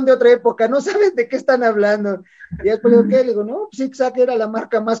 también son de otra época, no saben de qué están hablando. Y después le digo, ¿qué? Le digo, no, Zigzag era la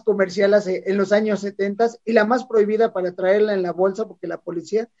marca más comercial en los años 70 y la más prohibida para traerla en la bolsa porque la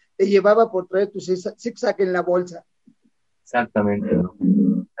policía te llevaba por traer tu Zigzag en la bolsa. Exactamente, ¿no?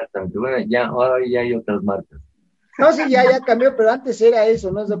 Exactamente. Bueno, ya, ahora ya hay otras marcas. No, sí, ya cambió, pero antes era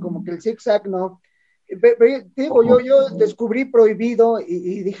eso, ¿no? Es como que el Zigzag no. Pero, digo, yo descubrí prohibido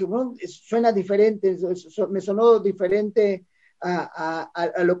y dije, bueno, suena diferente, me sonó diferente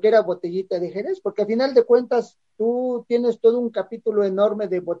a lo que era Botellita de Jerez, porque a final de cuentas tú tienes todo un capítulo enorme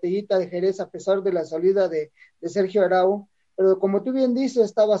de Botellita de Jerez a pesar de la salida de Sergio Arau, pero como tú bien dices,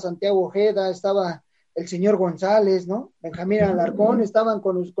 estaba Santiago Ojeda, estaba el señor González, ¿no? Benjamín Alarcón, estaban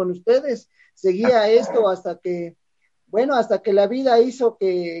con ustedes, seguía esto hasta que la vida hizo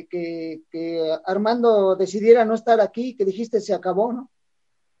que Armando decidiera no estar aquí, que dijiste se acabó, ¿no?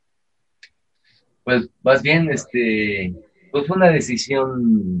 Pues más bien, pues fue una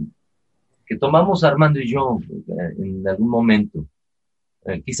decisión que tomamos Armando y yo en algún momento.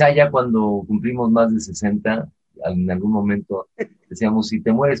 Quizá ya cuando cumplimos más de 60, en algún momento decíamos, si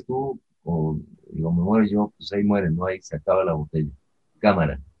te mueres tú o digo, me muero yo, pues ahí muere, ¿no? Ahí se acaba la botella.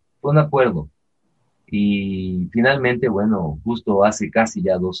 Cámara. Fue un acuerdo. Y finalmente, bueno, justo hace casi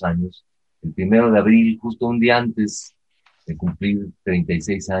ya 2 años, el 1 de abril, justo un día antes de cumplir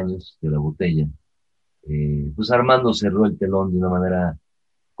 36 años de la botella, pues Armando cerró el telón de una manera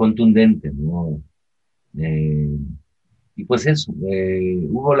contundente, ¿no? Eh, y pues eso,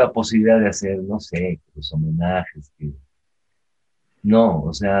 hubo la posibilidad de hacer, no sé, los homenajes, que no,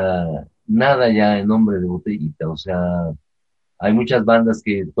 o sea, nada ya en nombre de Botellita, o sea, hay muchas bandas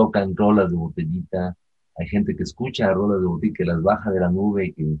que tocan rolas de Botellita, hay gente que escucha rolas de Botellita, que las baja de la nube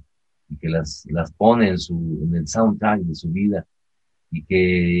y que las pone en el soundtrack de su vida, y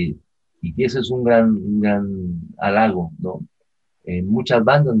que, y que eso es un gran halago, ¿no? Muchas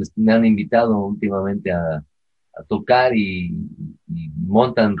bandas me han invitado últimamente a tocar y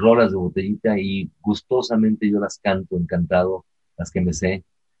montan rolas de Botellita y gustosamente yo las canto encantado, las que me sé,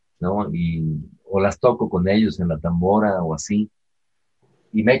 ¿no? O las toco con ellos en la tambora o así,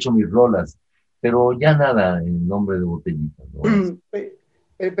 y me echo mis rolas, pero ya nada en nombre de Botellita, ¿no?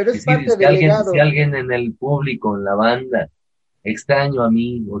 Pero es Es decir, parte del si legado. alguien en el público, en la banda, extraño a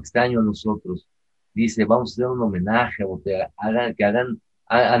mí o extraño a nosotros, dice, vamos a hacer un homenaje a Botella,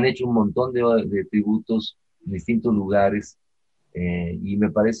 han hecho un montón de tributos en distintos lugares, y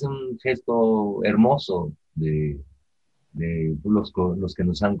me parece un gesto hermoso de los que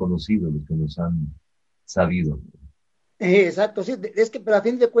nos han conocido, los que nos han sabido. Exacto, sí, es que pero a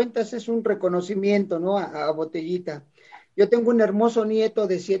fin de cuentas es un reconocimiento, ¿no? A Botellita. Yo tengo un hermoso nieto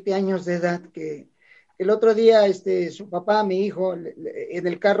de 7 años de edad que el otro día, su papá, mi hijo, en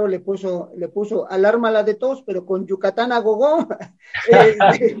el carro le puso alarma la de tos, pero con Yucatán a gogó,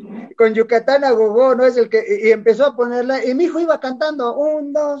 con Yucatán a gogó, ¿no? Es el que, y empezó a ponerla, y mi hijo iba cantando,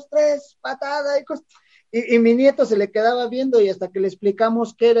 un, dos, tres, patada, y cosas. Y mi nieto se le quedaba viendo y hasta que le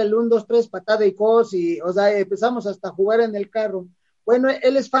explicamos qué era el 1, 2, 3, patada y cos, y, o sea, empezamos hasta a jugar en el carro. Bueno,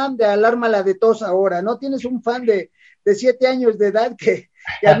 él es fan de Alarma la de tos ahora, ¿no? Tienes un fan de 7 años de edad que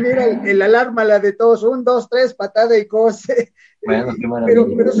admira el Alarma la de tos, 1, 2, 3, patada y cos. Bueno, qué Pero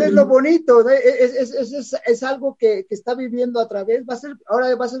maravilla. eso es lo bonito, ¿no? Es algo que está viviendo a través,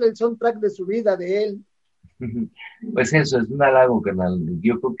 ahora va a ser el soundtrack de su vida, de él. Pues eso, es un halago, carnal.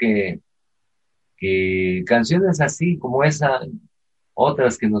 Yo creo que canciones así como esa,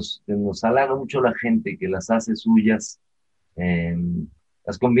 otras que nos halaga mucho la gente, que las hace suyas, eh,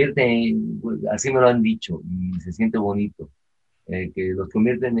 las convierte pues, así me lo han dicho, y se siente bonito, que los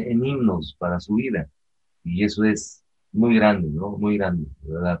convierten en himnos para su vida. Y eso es muy grande, ¿no? Muy grande,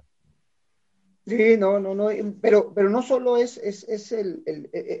 de verdad. Sí, no, no, no, pero no solo es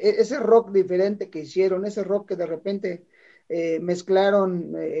ese rock diferente que hicieron, ese rock que de repente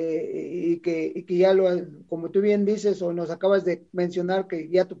mezclaron y que ya como tú bien dices o nos acabas de mencionar que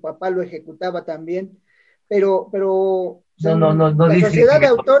ya tu papá lo ejecutaba también, pero o sea, No, no, no, no dice que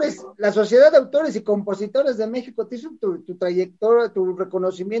La Sociedad de Autores y Compositores de México te hizo tu trayectoria, tu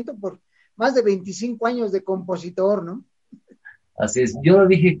reconocimiento por más de 25 años de compositor, ¿no? así es. Yo no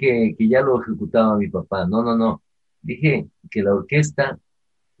dije que ya lo ejecutaba mi papá, no, no, no. Dije que la orquesta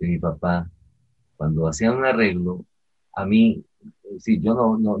de mi papá, cuando hacían un arreglo, a mí, sí,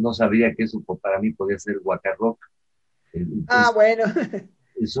 yo no sabría que eso para mí podía ser guacarrock. Ah, bueno.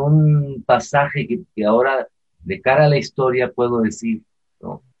 Es un pasaje que ahora, de cara a la historia, puedo decir,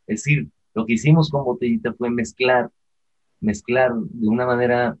 ¿no? Es decir, lo que hicimos con Botellita fue mezclar de una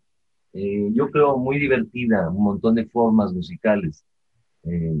manera, yo creo, muy divertida, un montón de formas musicales,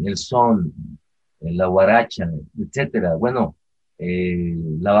 el son, la guaracha, etcétera. Bueno,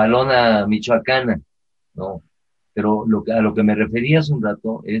 la balona michoacana, ¿no? Pero a lo que me refería hace un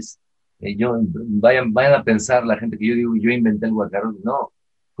rato es, vayan a pensar la gente que yo digo, yo inventé el guacarro, no,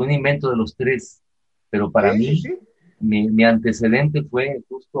 fue un invento de los tres, pero para Sí, sí, mí, sí. mi antecedente fue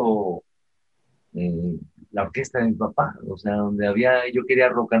justo eh, la orquesta de mi papá, o sea, yo quería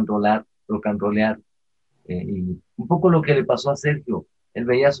rock and rollear, y un poco lo que le pasó a Sergio, él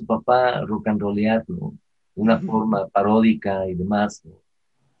veía a su papá rock and rollear, ¿no? De una forma paródica y demás, ¿no?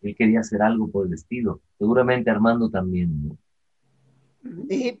 Él quería hacer algo por el estilo, seguramente Armando también, ¿no?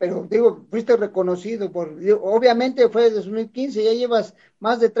 Sí, pero digo, fuiste reconocido obviamente fue desde 2015, ya llevas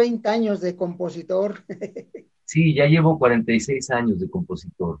más de 30 años de compositor. Sí, ya llevo 46 años de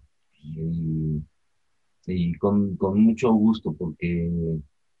compositor, y, y con mucho gusto porque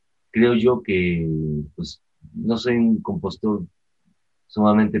creo yo que, pues, no soy un compositor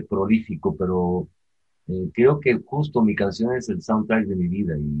sumamente prolífico, pero creo que justo mi canción es el soundtrack de mi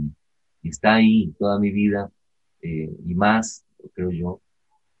vida y está ahí toda mi vida, y más, creo yo.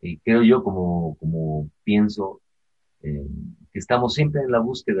 Y creo yo como pienso, eh, que estamos siempre en la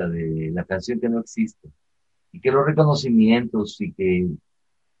búsqueda de la canción que no existe y que los reconocimientos y que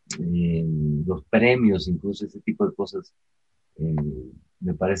eh, los premios, incluso ese tipo de cosas, eh,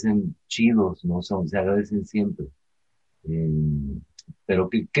 me parecen chidos, ¿no? Se agradecen siempre. Eh, pero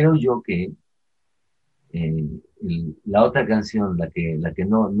que creo yo que la otra canción, la que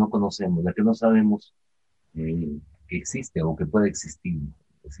no conocemos, la que no sabemos que existe o que puede existir,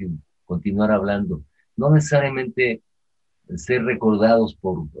 es decir, continuar hablando, no necesariamente ser recordados,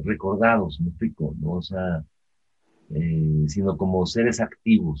 me explico, ¿no? O sea, sino como seres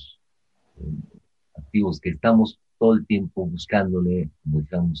activos, activos que estamos todo el tiempo buscándole, como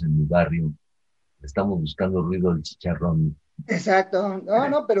estamos en mi barrio, estamos buscando ruido del chicharrón. Exacto, no,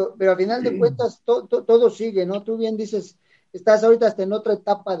 no, pero a final de cuentas todo sigue, ¿no? Tú bien dices, estás ahorita hasta en otra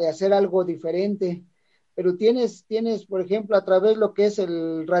etapa de hacer algo diferente, pero tienes, por ejemplo, a través lo que es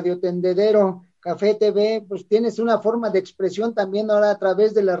el radiotendedero, Café TV, pues tienes una forma de expresión también ahora a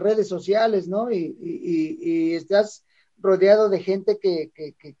través de las redes sociales, ¿no? Y estás rodeado de gente que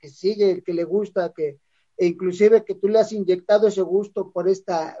sigue, que le gusta, e inclusive que tú le has inyectado ese gusto por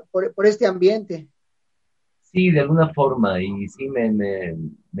este ambiente. Sí, de alguna forma, y sí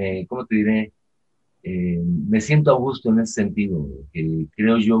 ¿cómo te diré? Me siento a gusto en ese sentido, que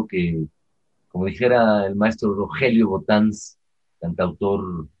creo yo que, como dijera el maestro Rogelio Botanz,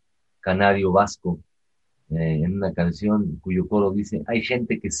 cantautor canario vasco, en una canción cuyo coro dice, hay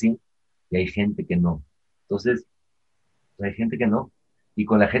gente que sí y hay gente que no. Entonces, pues, hay gente que no. Y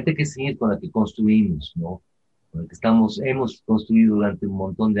con la gente que sí es con la que construimos, ¿no? Con la que hemos construido durante un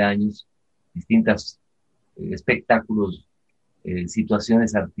montón de años distintos espectáculos,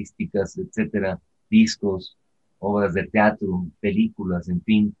 situaciones artísticas, etcétera, discos, obras de teatro, películas, en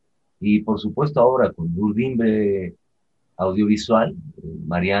fin. Y por supuesto ahora con Urdimbre Audiovisual,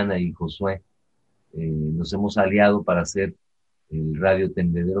 Mariana y Josué, nos hemos aliado para hacer el Radio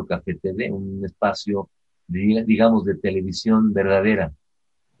Tendedero Café TV, un espacio, digamos, de televisión verdadera,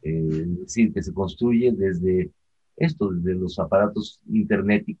 es decir, que se construye desde esto, desde los aparatos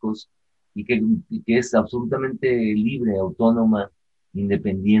internéticos y que es absolutamente libre, autónoma,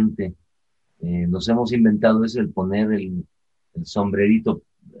 independiente. Nos hemos inventado eso, el poner el sombrerito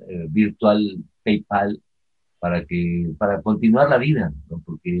virtual PayPal para continuar la vida, ¿no?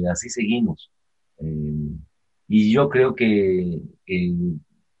 Porque así seguimos. Eh, y yo creo que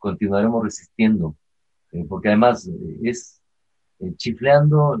continuaremos resistiendo, porque además es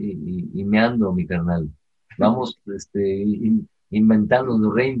chifleando y meando, mi carnal. Vamos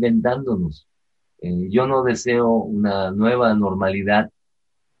inventándonos, reinventándonos. Yo no deseo una nueva normalidad,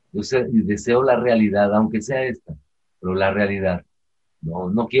 deseo la realidad, aunque sea esta, pero la realidad. No,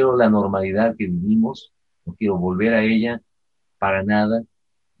 no quiero la normalidad que vivimos, no quiero volver a ella para nada,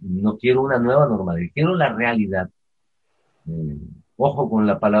 no quiero una nueva normalidad, quiero la realidad. Eh, Ojo con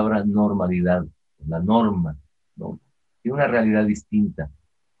la palabra normalidad, la norma, ¿no? Tiene una realidad distinta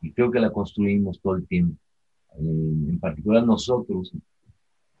y creo que la construimos todo el tiempo. En particular nosotros,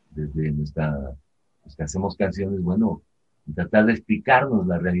 desde los que hacemos canciones, bueno, tratar de explicarnos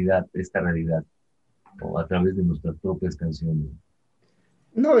la realidad, esta realidad, o a través de nuestras propias canciones.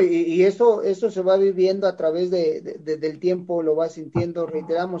 No, y eso se va viviendo a través del tiempo, lo va sintiendo,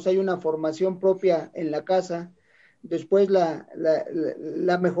 reiteramos, hay una formación propia en la casa, después la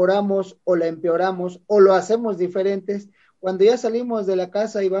mejoramos o la empeoramos o lo hacemos diferentes. Cuando ya salimos de la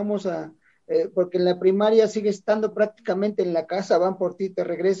casa y vamos porque en la primaria sigues estando prácticamente en la casa, van por ti, te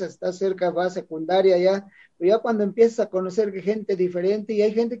regresas, estás cerca, vas a secundaria ya, pero ya cuando empiezas a conocer gente diferente y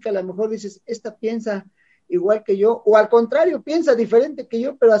hay gente que a lo mejor dices, esta piensa igual que yo, o al contrario, piensa diferente que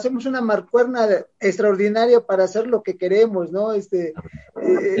yo, pero hacemos una marcuerna extraordinaria para hacer lo que queremos, ¿no? El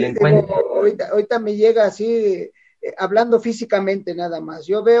encuentro. Ahorita me llega así, hablando físicamente nada más.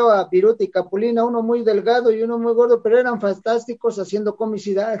 Yo veo a Viruta y Capulina, uno muy delgado y uno muy gordo, pero eran fantásticos haciendo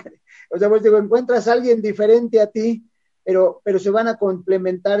comicidad. O sea, pues digo, encuentras a alguien diferente a ti, pero se van a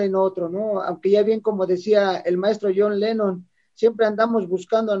complementar en otro, ¿no? Aunque ya bien como decía el maestro John Lennon, siempre andamos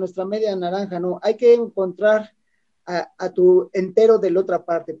buscando a nuestra media naranja, ¿no? Hay que encontrar a tu entero de la otra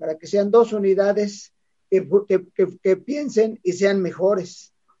parte para que sean dos unidades que piensen y sean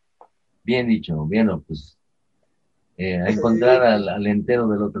mejores. Bien dicho, bien, pues a encontrar al entero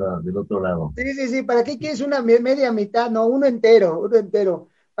del otro lado. Sí, ¿para qué quieres una media mitad? No, uno entero, uno entero.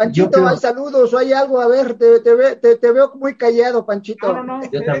 Yo Panchito, hay creo, saludos o hay algo, a ver, te veo muy callado, Panchito. No,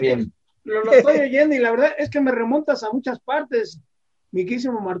 yo también. lo estoy oyendo y la verdad es que me remontas a muchas partes, mi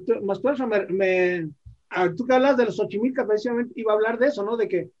querísimo Mastuerzo, tú que hablas de los Xochimilcas, precisamente iba a hablar de eso, ¿no? De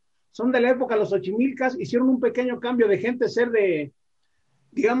que son de la época, los Xochimilcas hicieron un pequeño cambio de gente ser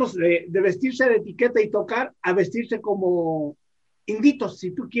digamos, de vestirse de etiqueta y tocar a vestirse como inditos,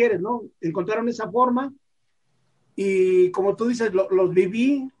 si tú quieres, ¿no? Encontraron esa forma y como tú dices, los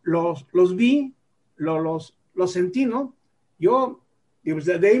viví, los vi, los sentí, ¿no? Yo,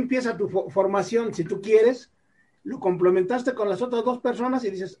 de ahí empieza tu formación, si tú quieres, lo complementaste con las otras dos personas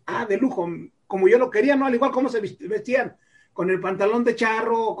y dices, de lujo, como yo lo quería, ¿no? Al igual como se vestían, con el pantalón de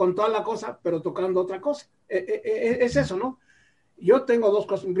charro, con toda la cosa, pero tocando otra cosa. Es eso, ¿no? Yo tengo dos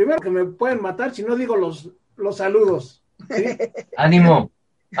cosas. Primero, que me pueden matar si no digo los saludos. ¿Sí? Ánimo,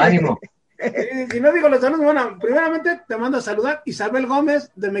 ánimo. Si no digo los saludos, bueno, primeramente te mando a saludar Isabel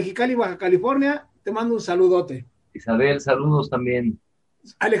Gómez de Mexicali, Baja California, te mando un saludote. Isabel, saludos también.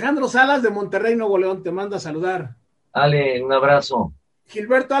 Alejandro Salas de Monterrey, Nuevo León, te mando a saludar. Ale, un abrazo.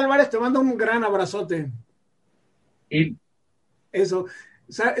 Gilberto Álvarez, te mando un gran abrazote. Y eso.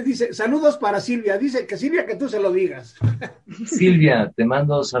 Dice, saludos para Silvia. Dice que Silvia, que tú se lo digas. Silvia, te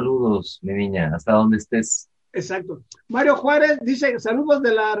mando saludos, mi niña, hasta donde estés. Exacto. Mario Juárez dice, saludos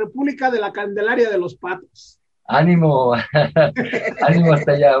de la República de la Candelaria de los Patos. Ánimo, ánimo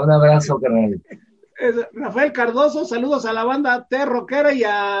hasta allá. Un abrazo, carnal. Rafael Cardoso, saludos a la banda T-Rockera y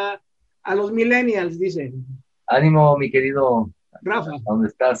a los Millennials, dice. Ánimo, mi querido Rafa. ¿Dónde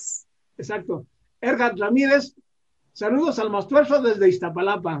estás? Exacto. Edgar Ramírez, saludos al Mastuerzo desde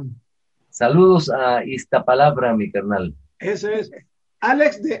Iztapalapa. Saludos a Iztapalabra, mi carnal. Eso es.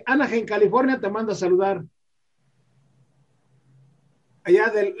 Alex de Anaheim, California, te manda a saludar. Allá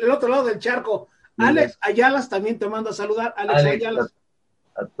del otro lado del charco. Alex Ayalas también te manda a saludar. Alex Ayalas.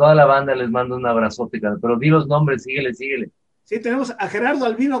 A toda la banda les mando un abrazote, pero di los nombres, síguele. Sí, tenemos a Gerardo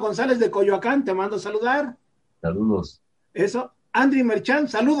Albino González de Coyoacán, te mando a saludar. Saludos. Eso. Andri Merchan,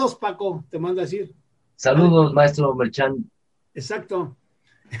 saludos, Paco, te mando a decir. Saludos, maestro Merchan. Exacto.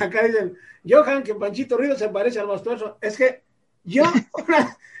 Acá dicen, Johan, que Panchito Ríos se parece al Mastuerzo. Es que yo,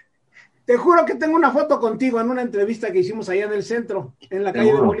 te juro que tengo una foto contigo en una entrevista que hicimos allá en el centro, en la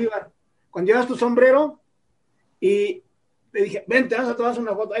calle de Bolívar. Cuando llevas tu sombrero y le dije, vente, vas a tomar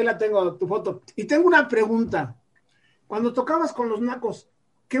una foto. Ahí la tengo, tu foto. Y tengo una pregunta. Cuando tocabas con los Nacos,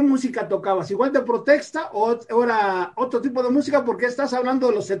 ¿qué música tocabas? ¿Igual de protesta o era otro tipo de música? Porque estás hablando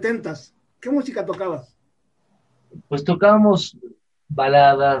de los 70s. ¿Qué música tocabas? Pues tocábamos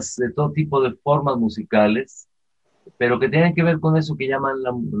baladas de todo tipo de formas musicales, pero que tienen que ver con eso que llaman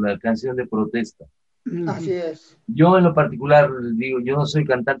la canción de protesta. Así es. Yo en lo particular digo, yo no soy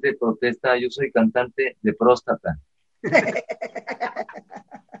cantante de protesta, yo soy cantante de próstata.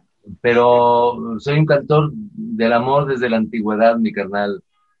 Pero soy un cantor del amor desde la antigüedad, mi carnal.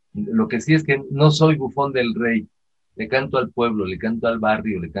 Lo que sí es que no soy bufón del rey. Le canto al pueblo, le canto al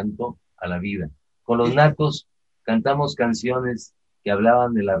barrio, le canto a la vida. Con los Nacos cantamos canciones que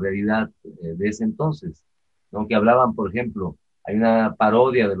hablaban de la realidad de ese entonces, ¿no? Que hablaban, por ejemplo, hay una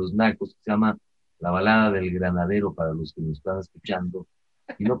parodia de los Nacos que se llama La balada del granadero, para los que nos están escuchando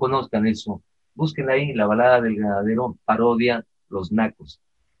y no conozcan eso, busquen ahí La balada del granadero, parodia Los Nacos.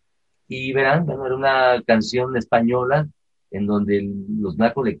 Y verán, bueno, era una canción española en donde los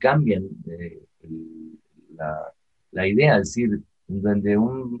Nacos le cambian la idea, es decir, donde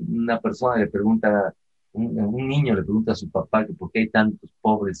una persona le pregunta, un niño le pregunta a su papá que por qué hay tantos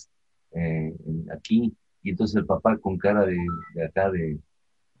pobres aquí, y entonces el papá con cara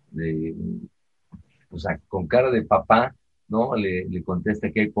o sea, con cara de papá, ¿no? Le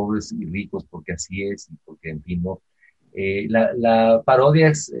contesta que hay pobres y ricos porque así es, y porque, en fin, ¿no? La parodia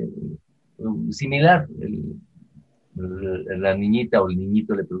es similar. La niñita o el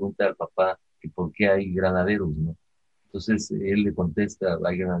niñito le pregunta al papá que por qué hay granaderos, ¿no? Entonces él le contesta,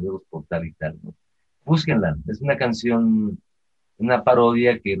 hay granaderos por tal y tal, ¿no? Búsquenla, es una canción, una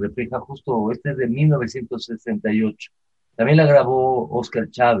parodia que refleja justo, este es de 1968. También la grabó Oscar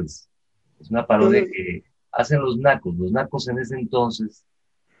Chávez. Es una parodia que hacen los Nacos. Los Nacos en ese entonces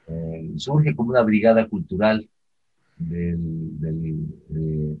surge como una brigada cultural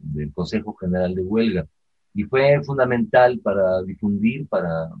del Consejo General de Huelga, y fue fundamental para difundir,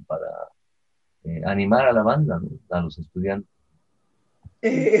 para animar a la banda, ¿no? A los estudiantes.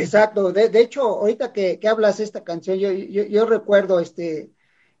 Exacto, de hecho, ahorita que hablas esta canción, yo recuerdo,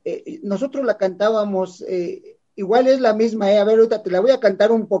 nosotros la cantábamos, igual es la misma, a ver, ahorita te la voy a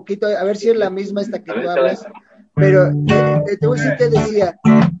cantar un poquito, a ver si es la misma esta que tú hablas, pero te voy a decir que decía,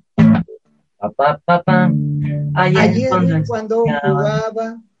 Papá, ayer cuando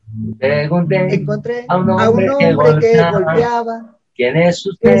jugaba, encontré a un hombre que golpeaba. ¿Quién es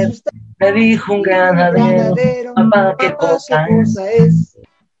usted? Me dijo un granadero. Papá, ¿qué cosa es?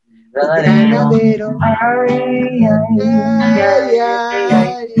 Granadero. Ay.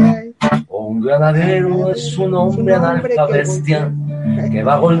 Un granadero es un hombre analfabestia que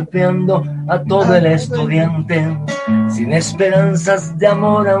va golpeando a todo el estudiante, sin esperanzas de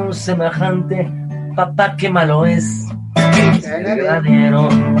amor a un semejante. Papá, qué malo es el granadero.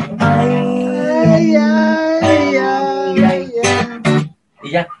 Ay.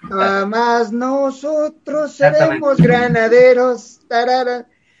 Y ya. Jamás nosotros seremos granaderos. Tarara.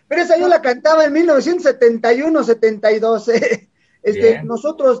 Pero esa yo la cantaba en 1971-72.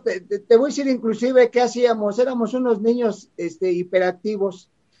 Nosotros, te voy a decir inclusive qué hacíamos. Éramos unos niños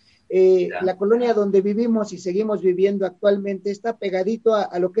hiperactivos. La colonia donde vivimos y seguimos viviendo actualmente está pegadito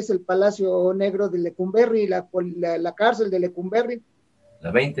a lo que es el Palacio Negro de Lecumberri, la cárcel de Lecumberri.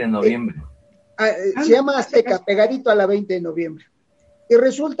 La 20 de noviembre. Se llama Azteca, pegadito a la 20 de noviembre. Y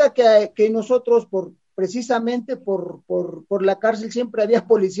resulta que nosotros, precisamente por la cárcel, siempre había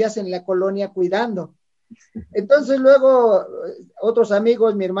policías en la colonia cuidando. Entonces luego otros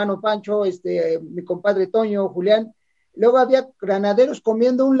amigos, mi hermano Pancho, mi compadre Toño, Julián, luego había granaderos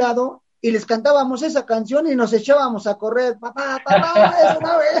comiendo a un lado y les cantábamos esa canción y nos echábamos a correr, papá, eso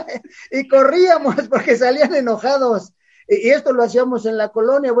no, y corríamos porque salían enojados. Y esto lo hacíamos en la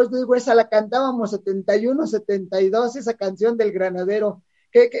colonia, pues digo, esa la cantábamos 71, 72, esa canción del granadero.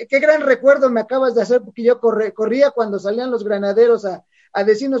 Qué gran recuerdo me acabas de hacer, porque yo corría cuando salían los granaderos a a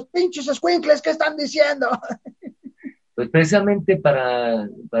decirnos, pinches escuincles, ¿qué están diciendo? Pues precisamente para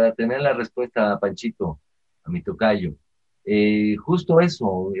tener la respuesta a Panchito, a mi tocayo, justo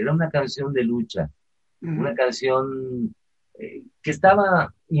eso, era una canción de lucha, una canción que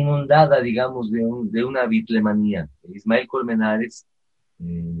estaba inundada, digamos, de una bitlemanía. Ismael Colmenares,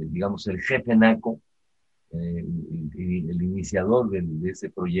 digamos, el jefe naco, el iniciador de ese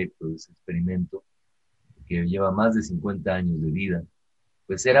proyecto, de ese experimento, que lleva más de 50 años de vida,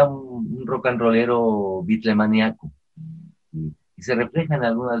 pues era un rock and rollero bitlemaniaco, y se refleja en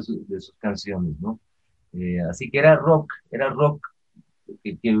algunas de sus canciones, ¿no? Así que era rock,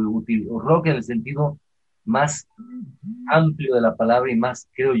 rock en el sentido más amplio de la palabra y más,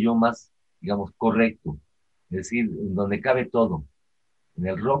 creo yo, más, digamos, correcto. Es decir, en donde cabe todo. En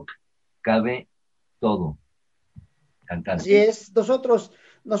el rock cabe todo. Cantando. Así es, nosotros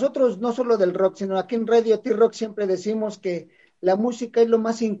no solo del rock, sino aquí en Radio T-Rock siempre decimos que la música es lo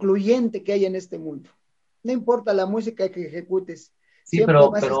más incluyente que hay en este mundo. No importa la música que ejecutes, Sí, siempre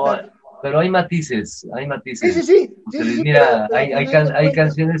vas a estar... pero hay matices, hay matices. Sí, sí, sí. Ustedes, Sí, mira, pero hay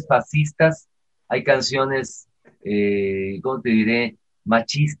canciones fascistas, hay canciones, ¿cómo te diré?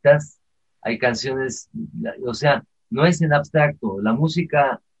 Machistas, hay canciones, o sea, no es en abstracto. La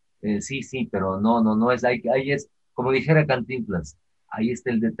música, sí, pero no es, ahí es, como dijera Cantinflas, ahí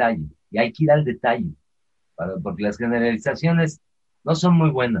está el detalle, y hay que ir al detalle, porque las generalizaciones no son muy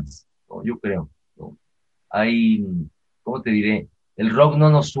buenas, ¿no? Yo creo, ¿no? Hay, ¿cómo te diré? El rock no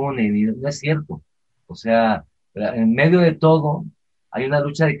nos une, no es cierto. O sea, en medio de todo hay una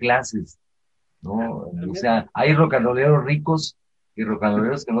lucha de clases, ¿no? O sea, hay rock and rolleros ricos y rock and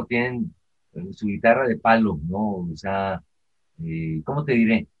rolleros que no tienen su guitarra de palo, ¿no? O sea, ¿cómo te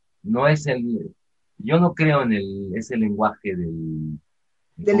diré? No es yo no creo en ese lenguaje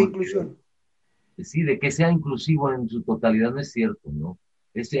de la inclusión. sí, de que sea inclusivo en su totalidad, no es cierto, ¿no?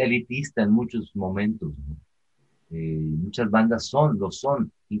 Es elitista en muchos momentos, ¿no? Muchas bandas lo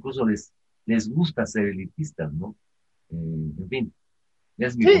son, incluso les gusta ser elitistas, ¿no? En fin,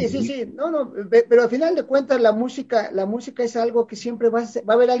 es mi punto de vista. Sí, no, pero al final de cuentas la música es algo que siempre va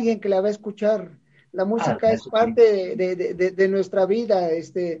a haber alguien que la va a escuchar. La música es Eso sí. parte de nuestra vida.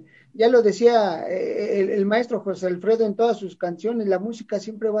 Ya lo decía el maestro José Alfredo en todas sus canciones, la música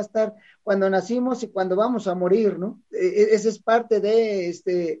siempre va a estar cuando nacimos y cuando vamos a morir, ¿no? Esa es parte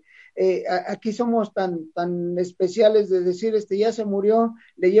aquí somos tan especiales de decir, ya se murió,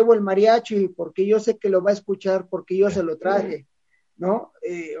 le llevo el mariachi porque yo sé que lo va a escuchar, porque yo se lo traje, ¿no?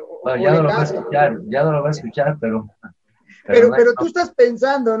 Bueno, O ya le no lo va a canto. escuchar, ya no lo va a escuchar, pero no hay Pero tú estás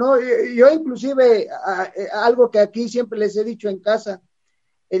pensando, ¿no? Yo inclusive, algo que aquí siempre les he dicho en casa,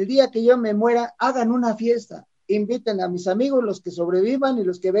 el día que yo me muera, hagan una fiesta, inviten a mis amigos, los que sobrevivan y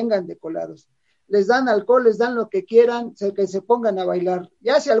los que vengan de colados. Les dan alcohol, les dan lo que quieran, que se pongan a bailar.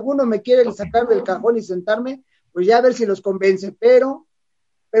 Ya si alguno me quiere sacar del cajón y sentarme, pues ya a ver si los convence, pero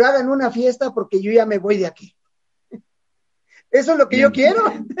hagan una fiesta porque yo ya me voy de aquí. Eso es lo que bien, yo quiero.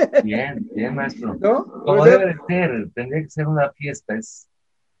 bien, maestro. ¿No? Como debe de ser, tendría que ser una fiesta.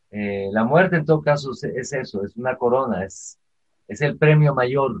 La muerte en todo caso es eso, es una corona, es el premio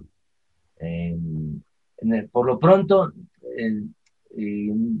mayor. Eh, por lo pronto, eh,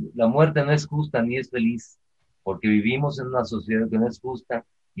 la muerte no es justa ni es feliz, porque vivimos en una sociedad que no es justa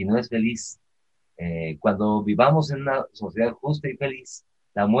y no es feliz. Cuando vivamos en una sociedad justa y feliz,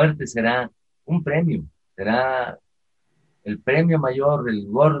 la muerte será un premio, será el premio mayor, el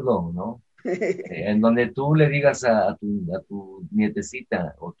gordo, ¿no? En donde tú le digas a tu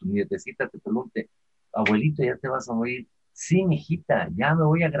nietecita o tu nietecita te pregunte, abuelito, ¿ya te vas a morir? Sí, mijita, ya me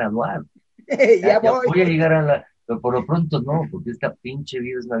voy a graduar, Ya ya voy. voy a llegar pero por lo pronto no, porque esta pinche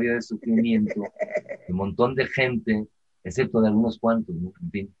vida es una vida de sufrimiento, de un montón de gente, excepto de algunos cuantos, ¿no?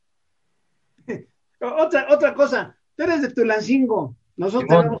 En fin. Otra cosa, tú eres de Tulancingo. Nosotros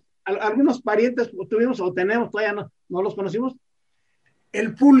Simón, tenemos algunos parientes, tuvimos o tenemos, todavía no los conocimos.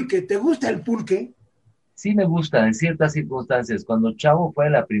 El pulque, ¿te gusta el pulque? sí me gusta en ciertas circunstancias. Cuando chavo fue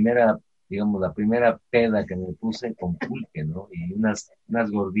la primera, digamos, la primera peda que me puse con pulque, ¿no? Y unas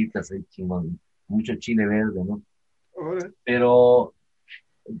gorditas ahí chingón, mucho chile verde, ¿no? Ahora, Pero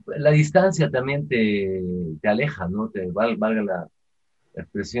la distancia también te aleja, ¿no? Valga la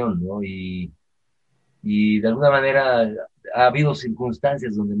expresión, ¿no? Y de alguna manera ha habido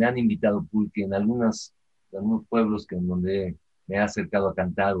circunstancias donde me han invitado pulque en algunos pueblos en donde me he acercado a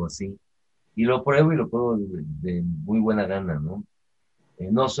cantar o así. Y lo pruebo de muy buena gana, ¿no?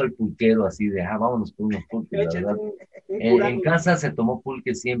 No soy pulquero así de, vámonos por unos pulques, la échate verdad. un En curado. casa se tomó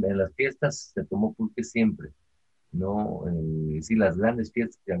pulque siempre, en las fiestas se tomó pulque siempre, ¿no? Sí, las grandes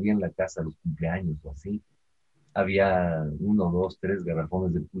fiestas que había en la casa, los cumpleaños o así. había 1, 2, 3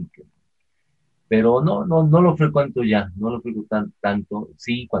 garrafones de pulque. Pero no lo frecuento ya, no lo frecuento tanto.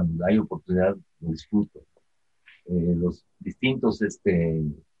 Sí, cuando hay oportunidad lo disfruto. Los distintos,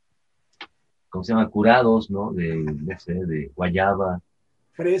 ¿cómo se llama? Curados, ¿no? No sé, de guayaba,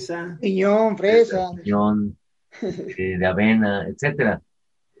 Fresa. Piñón, fresa. piñón, de avena, etcétera.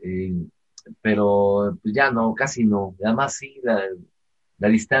 Eh, pero pues ya no, casi no. Además sí, la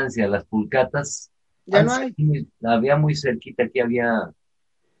distancia, las pulcatas, Ya no antes hay. aquí, había muy cerquita, aquí había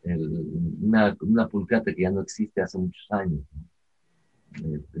una pulcata que ya no existe hace muchos años.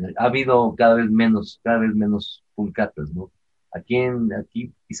 Ha habido cada vez menos pulcatas, ¿no?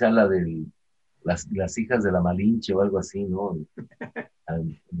 Aquí quizá las hijas de la Malinche o algo así, ¿no?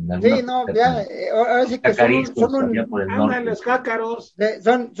 En alguna Sí, no, ya, pulcata. ahora sí que Cacariscos allá por el Ándale, norte. los cácaros.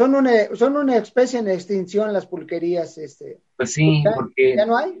 son una especie en extinción las pulquerías, Pues pues sí, ya, porque ya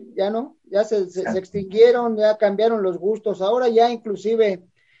no hay, ya no, ya se exacto, extinguieron, ya cambiaron los gustos, ahora ya inclusive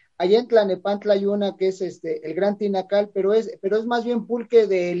allá en Tlanepantla hay una que es el Gran Tinacal, pero es más bien pulque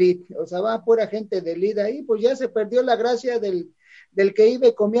de elite, o sea, va pura gente de elite ahí, pues ya se perdió la gracia del que iba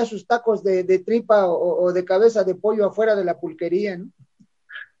y comía sus tacos de tripa o de cabeza de pollo afuera de la pulquería, ¿no?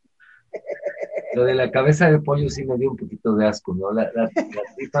 lo de la cabeza de pollo sí me dio un poquito de asco, ¿no?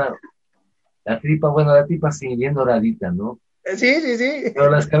 Bueno, la tripa sí, bien doradita, ¿no? Sí, sí, sí. Pero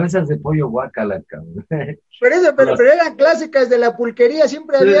las cabezas de pollo, guácala, cabrón. Pero eran clásicas de la pulquería,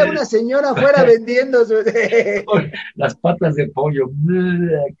 siempre había una señora afuera vendiendo su... Las patas de pollo.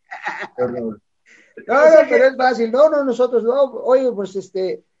 Qué horror. No, O sea no, pero que, es fácil. No, no, nosotros, no. Oye, pues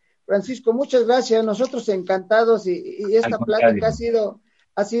Francisco, muchas gracias. Nosotros encantados y Al esta plática contrario,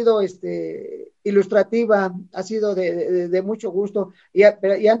 ha sido ilustrativa, ha sido de mucho gusto. Y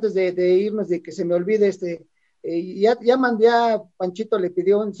antes de irnos, de que se me olvide, ya mandé a Panchito, le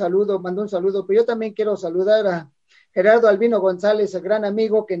pidió un saludo, mandó un saludo, pero yo también quiero saludar a Gerardo Albino González, el gran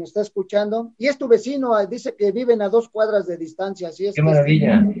amigo que nos está escuchando, y es tu vecino, dice que viven a 2 cuadras de distancia, así es qué que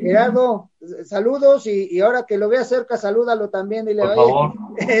maravilla. Gerardo, saludos y ahora que lo vea cerca, salúdalo también, dile, Por oye, favor,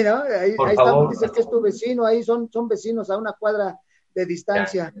 ¿no? Ahí por estamos, favor. dice que es tu vecino, ahí son vecinos a 1 cuadra de Ya,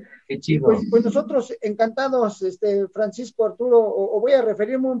 distancia. qué Y pues, chido. pues nosotros encantados, Francisco Arturo, o voy a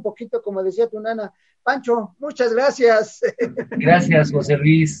referirme un poquito, como decía tu nana, Pancho, muchas gracias. Gracias, José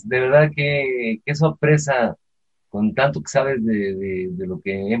Luis. De verdad que qué sorpresa con tanto que sabes de lo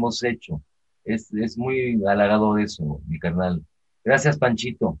que hemos hecho. Es muy halagador eso, mi carnal. Gracias,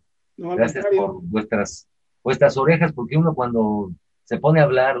 Panchito. no, al Gracias contrario. por vuestras orejas, porque uno cuando se pone a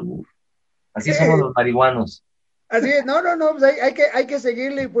hablar, así somos Sí, los marihuanos. así es, no, no, no, pues hay que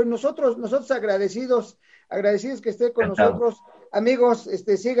seguirle, y pues nosotros agradecidos que esté con Encantado. nosotros, amigos,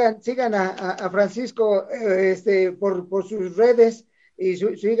 sigan a Francisco, por sus redes, y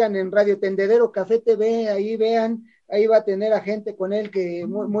sigan en Radio Tendedero Café TV, ahí vean, ahí va a tener a gente con él que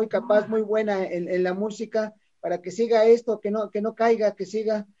muy, muy capaz, muy buena en la música, para que siga esto, que no caiga, que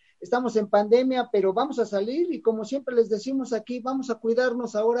siga. Estamos en pandemia, pero vamos a salir, y como siempre les decimos aquí, vamos a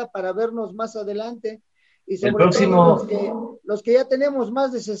cuidarnos ahora para vernos más adelante, y El sobre todo próximo, los que ya tenemos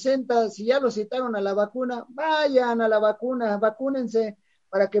más de 60, si ya los citaron a la vacuna, vayan a la vacuna, vacúnense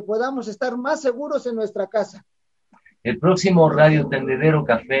para que podamos estar más seguros en nuestra casa. el próximo Radio Tendedero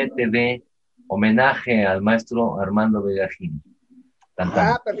Café TV, homenaje al maestro Armando Vega Gil. Tan,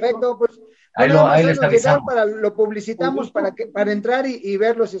 tan. Perfecto, pues nada más Ahí les haznos llegar avisamos. para lo Con publicitamos gusto. para entrar y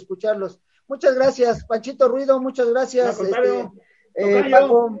verlos y escucharlos. Muchas gracias, Panchito Ruido, muchas No, al gracias, contrario. Paco,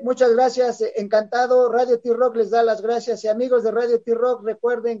 Tocayo. muchas gracias, encantado. Radio T-Rock les da las gracias, y amigos de Radio T-Rock,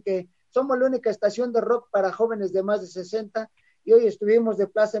 recuerden que somos la única estación de rock para jóvenes de más de 60, y hoy estuvimos de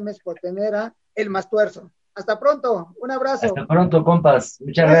plácemes por tener a El Mastuerzo. Hasta pronto, un abrazo. Hasta pronto, compas.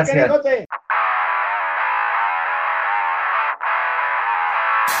 Muchas Gracias, gracias. canijote.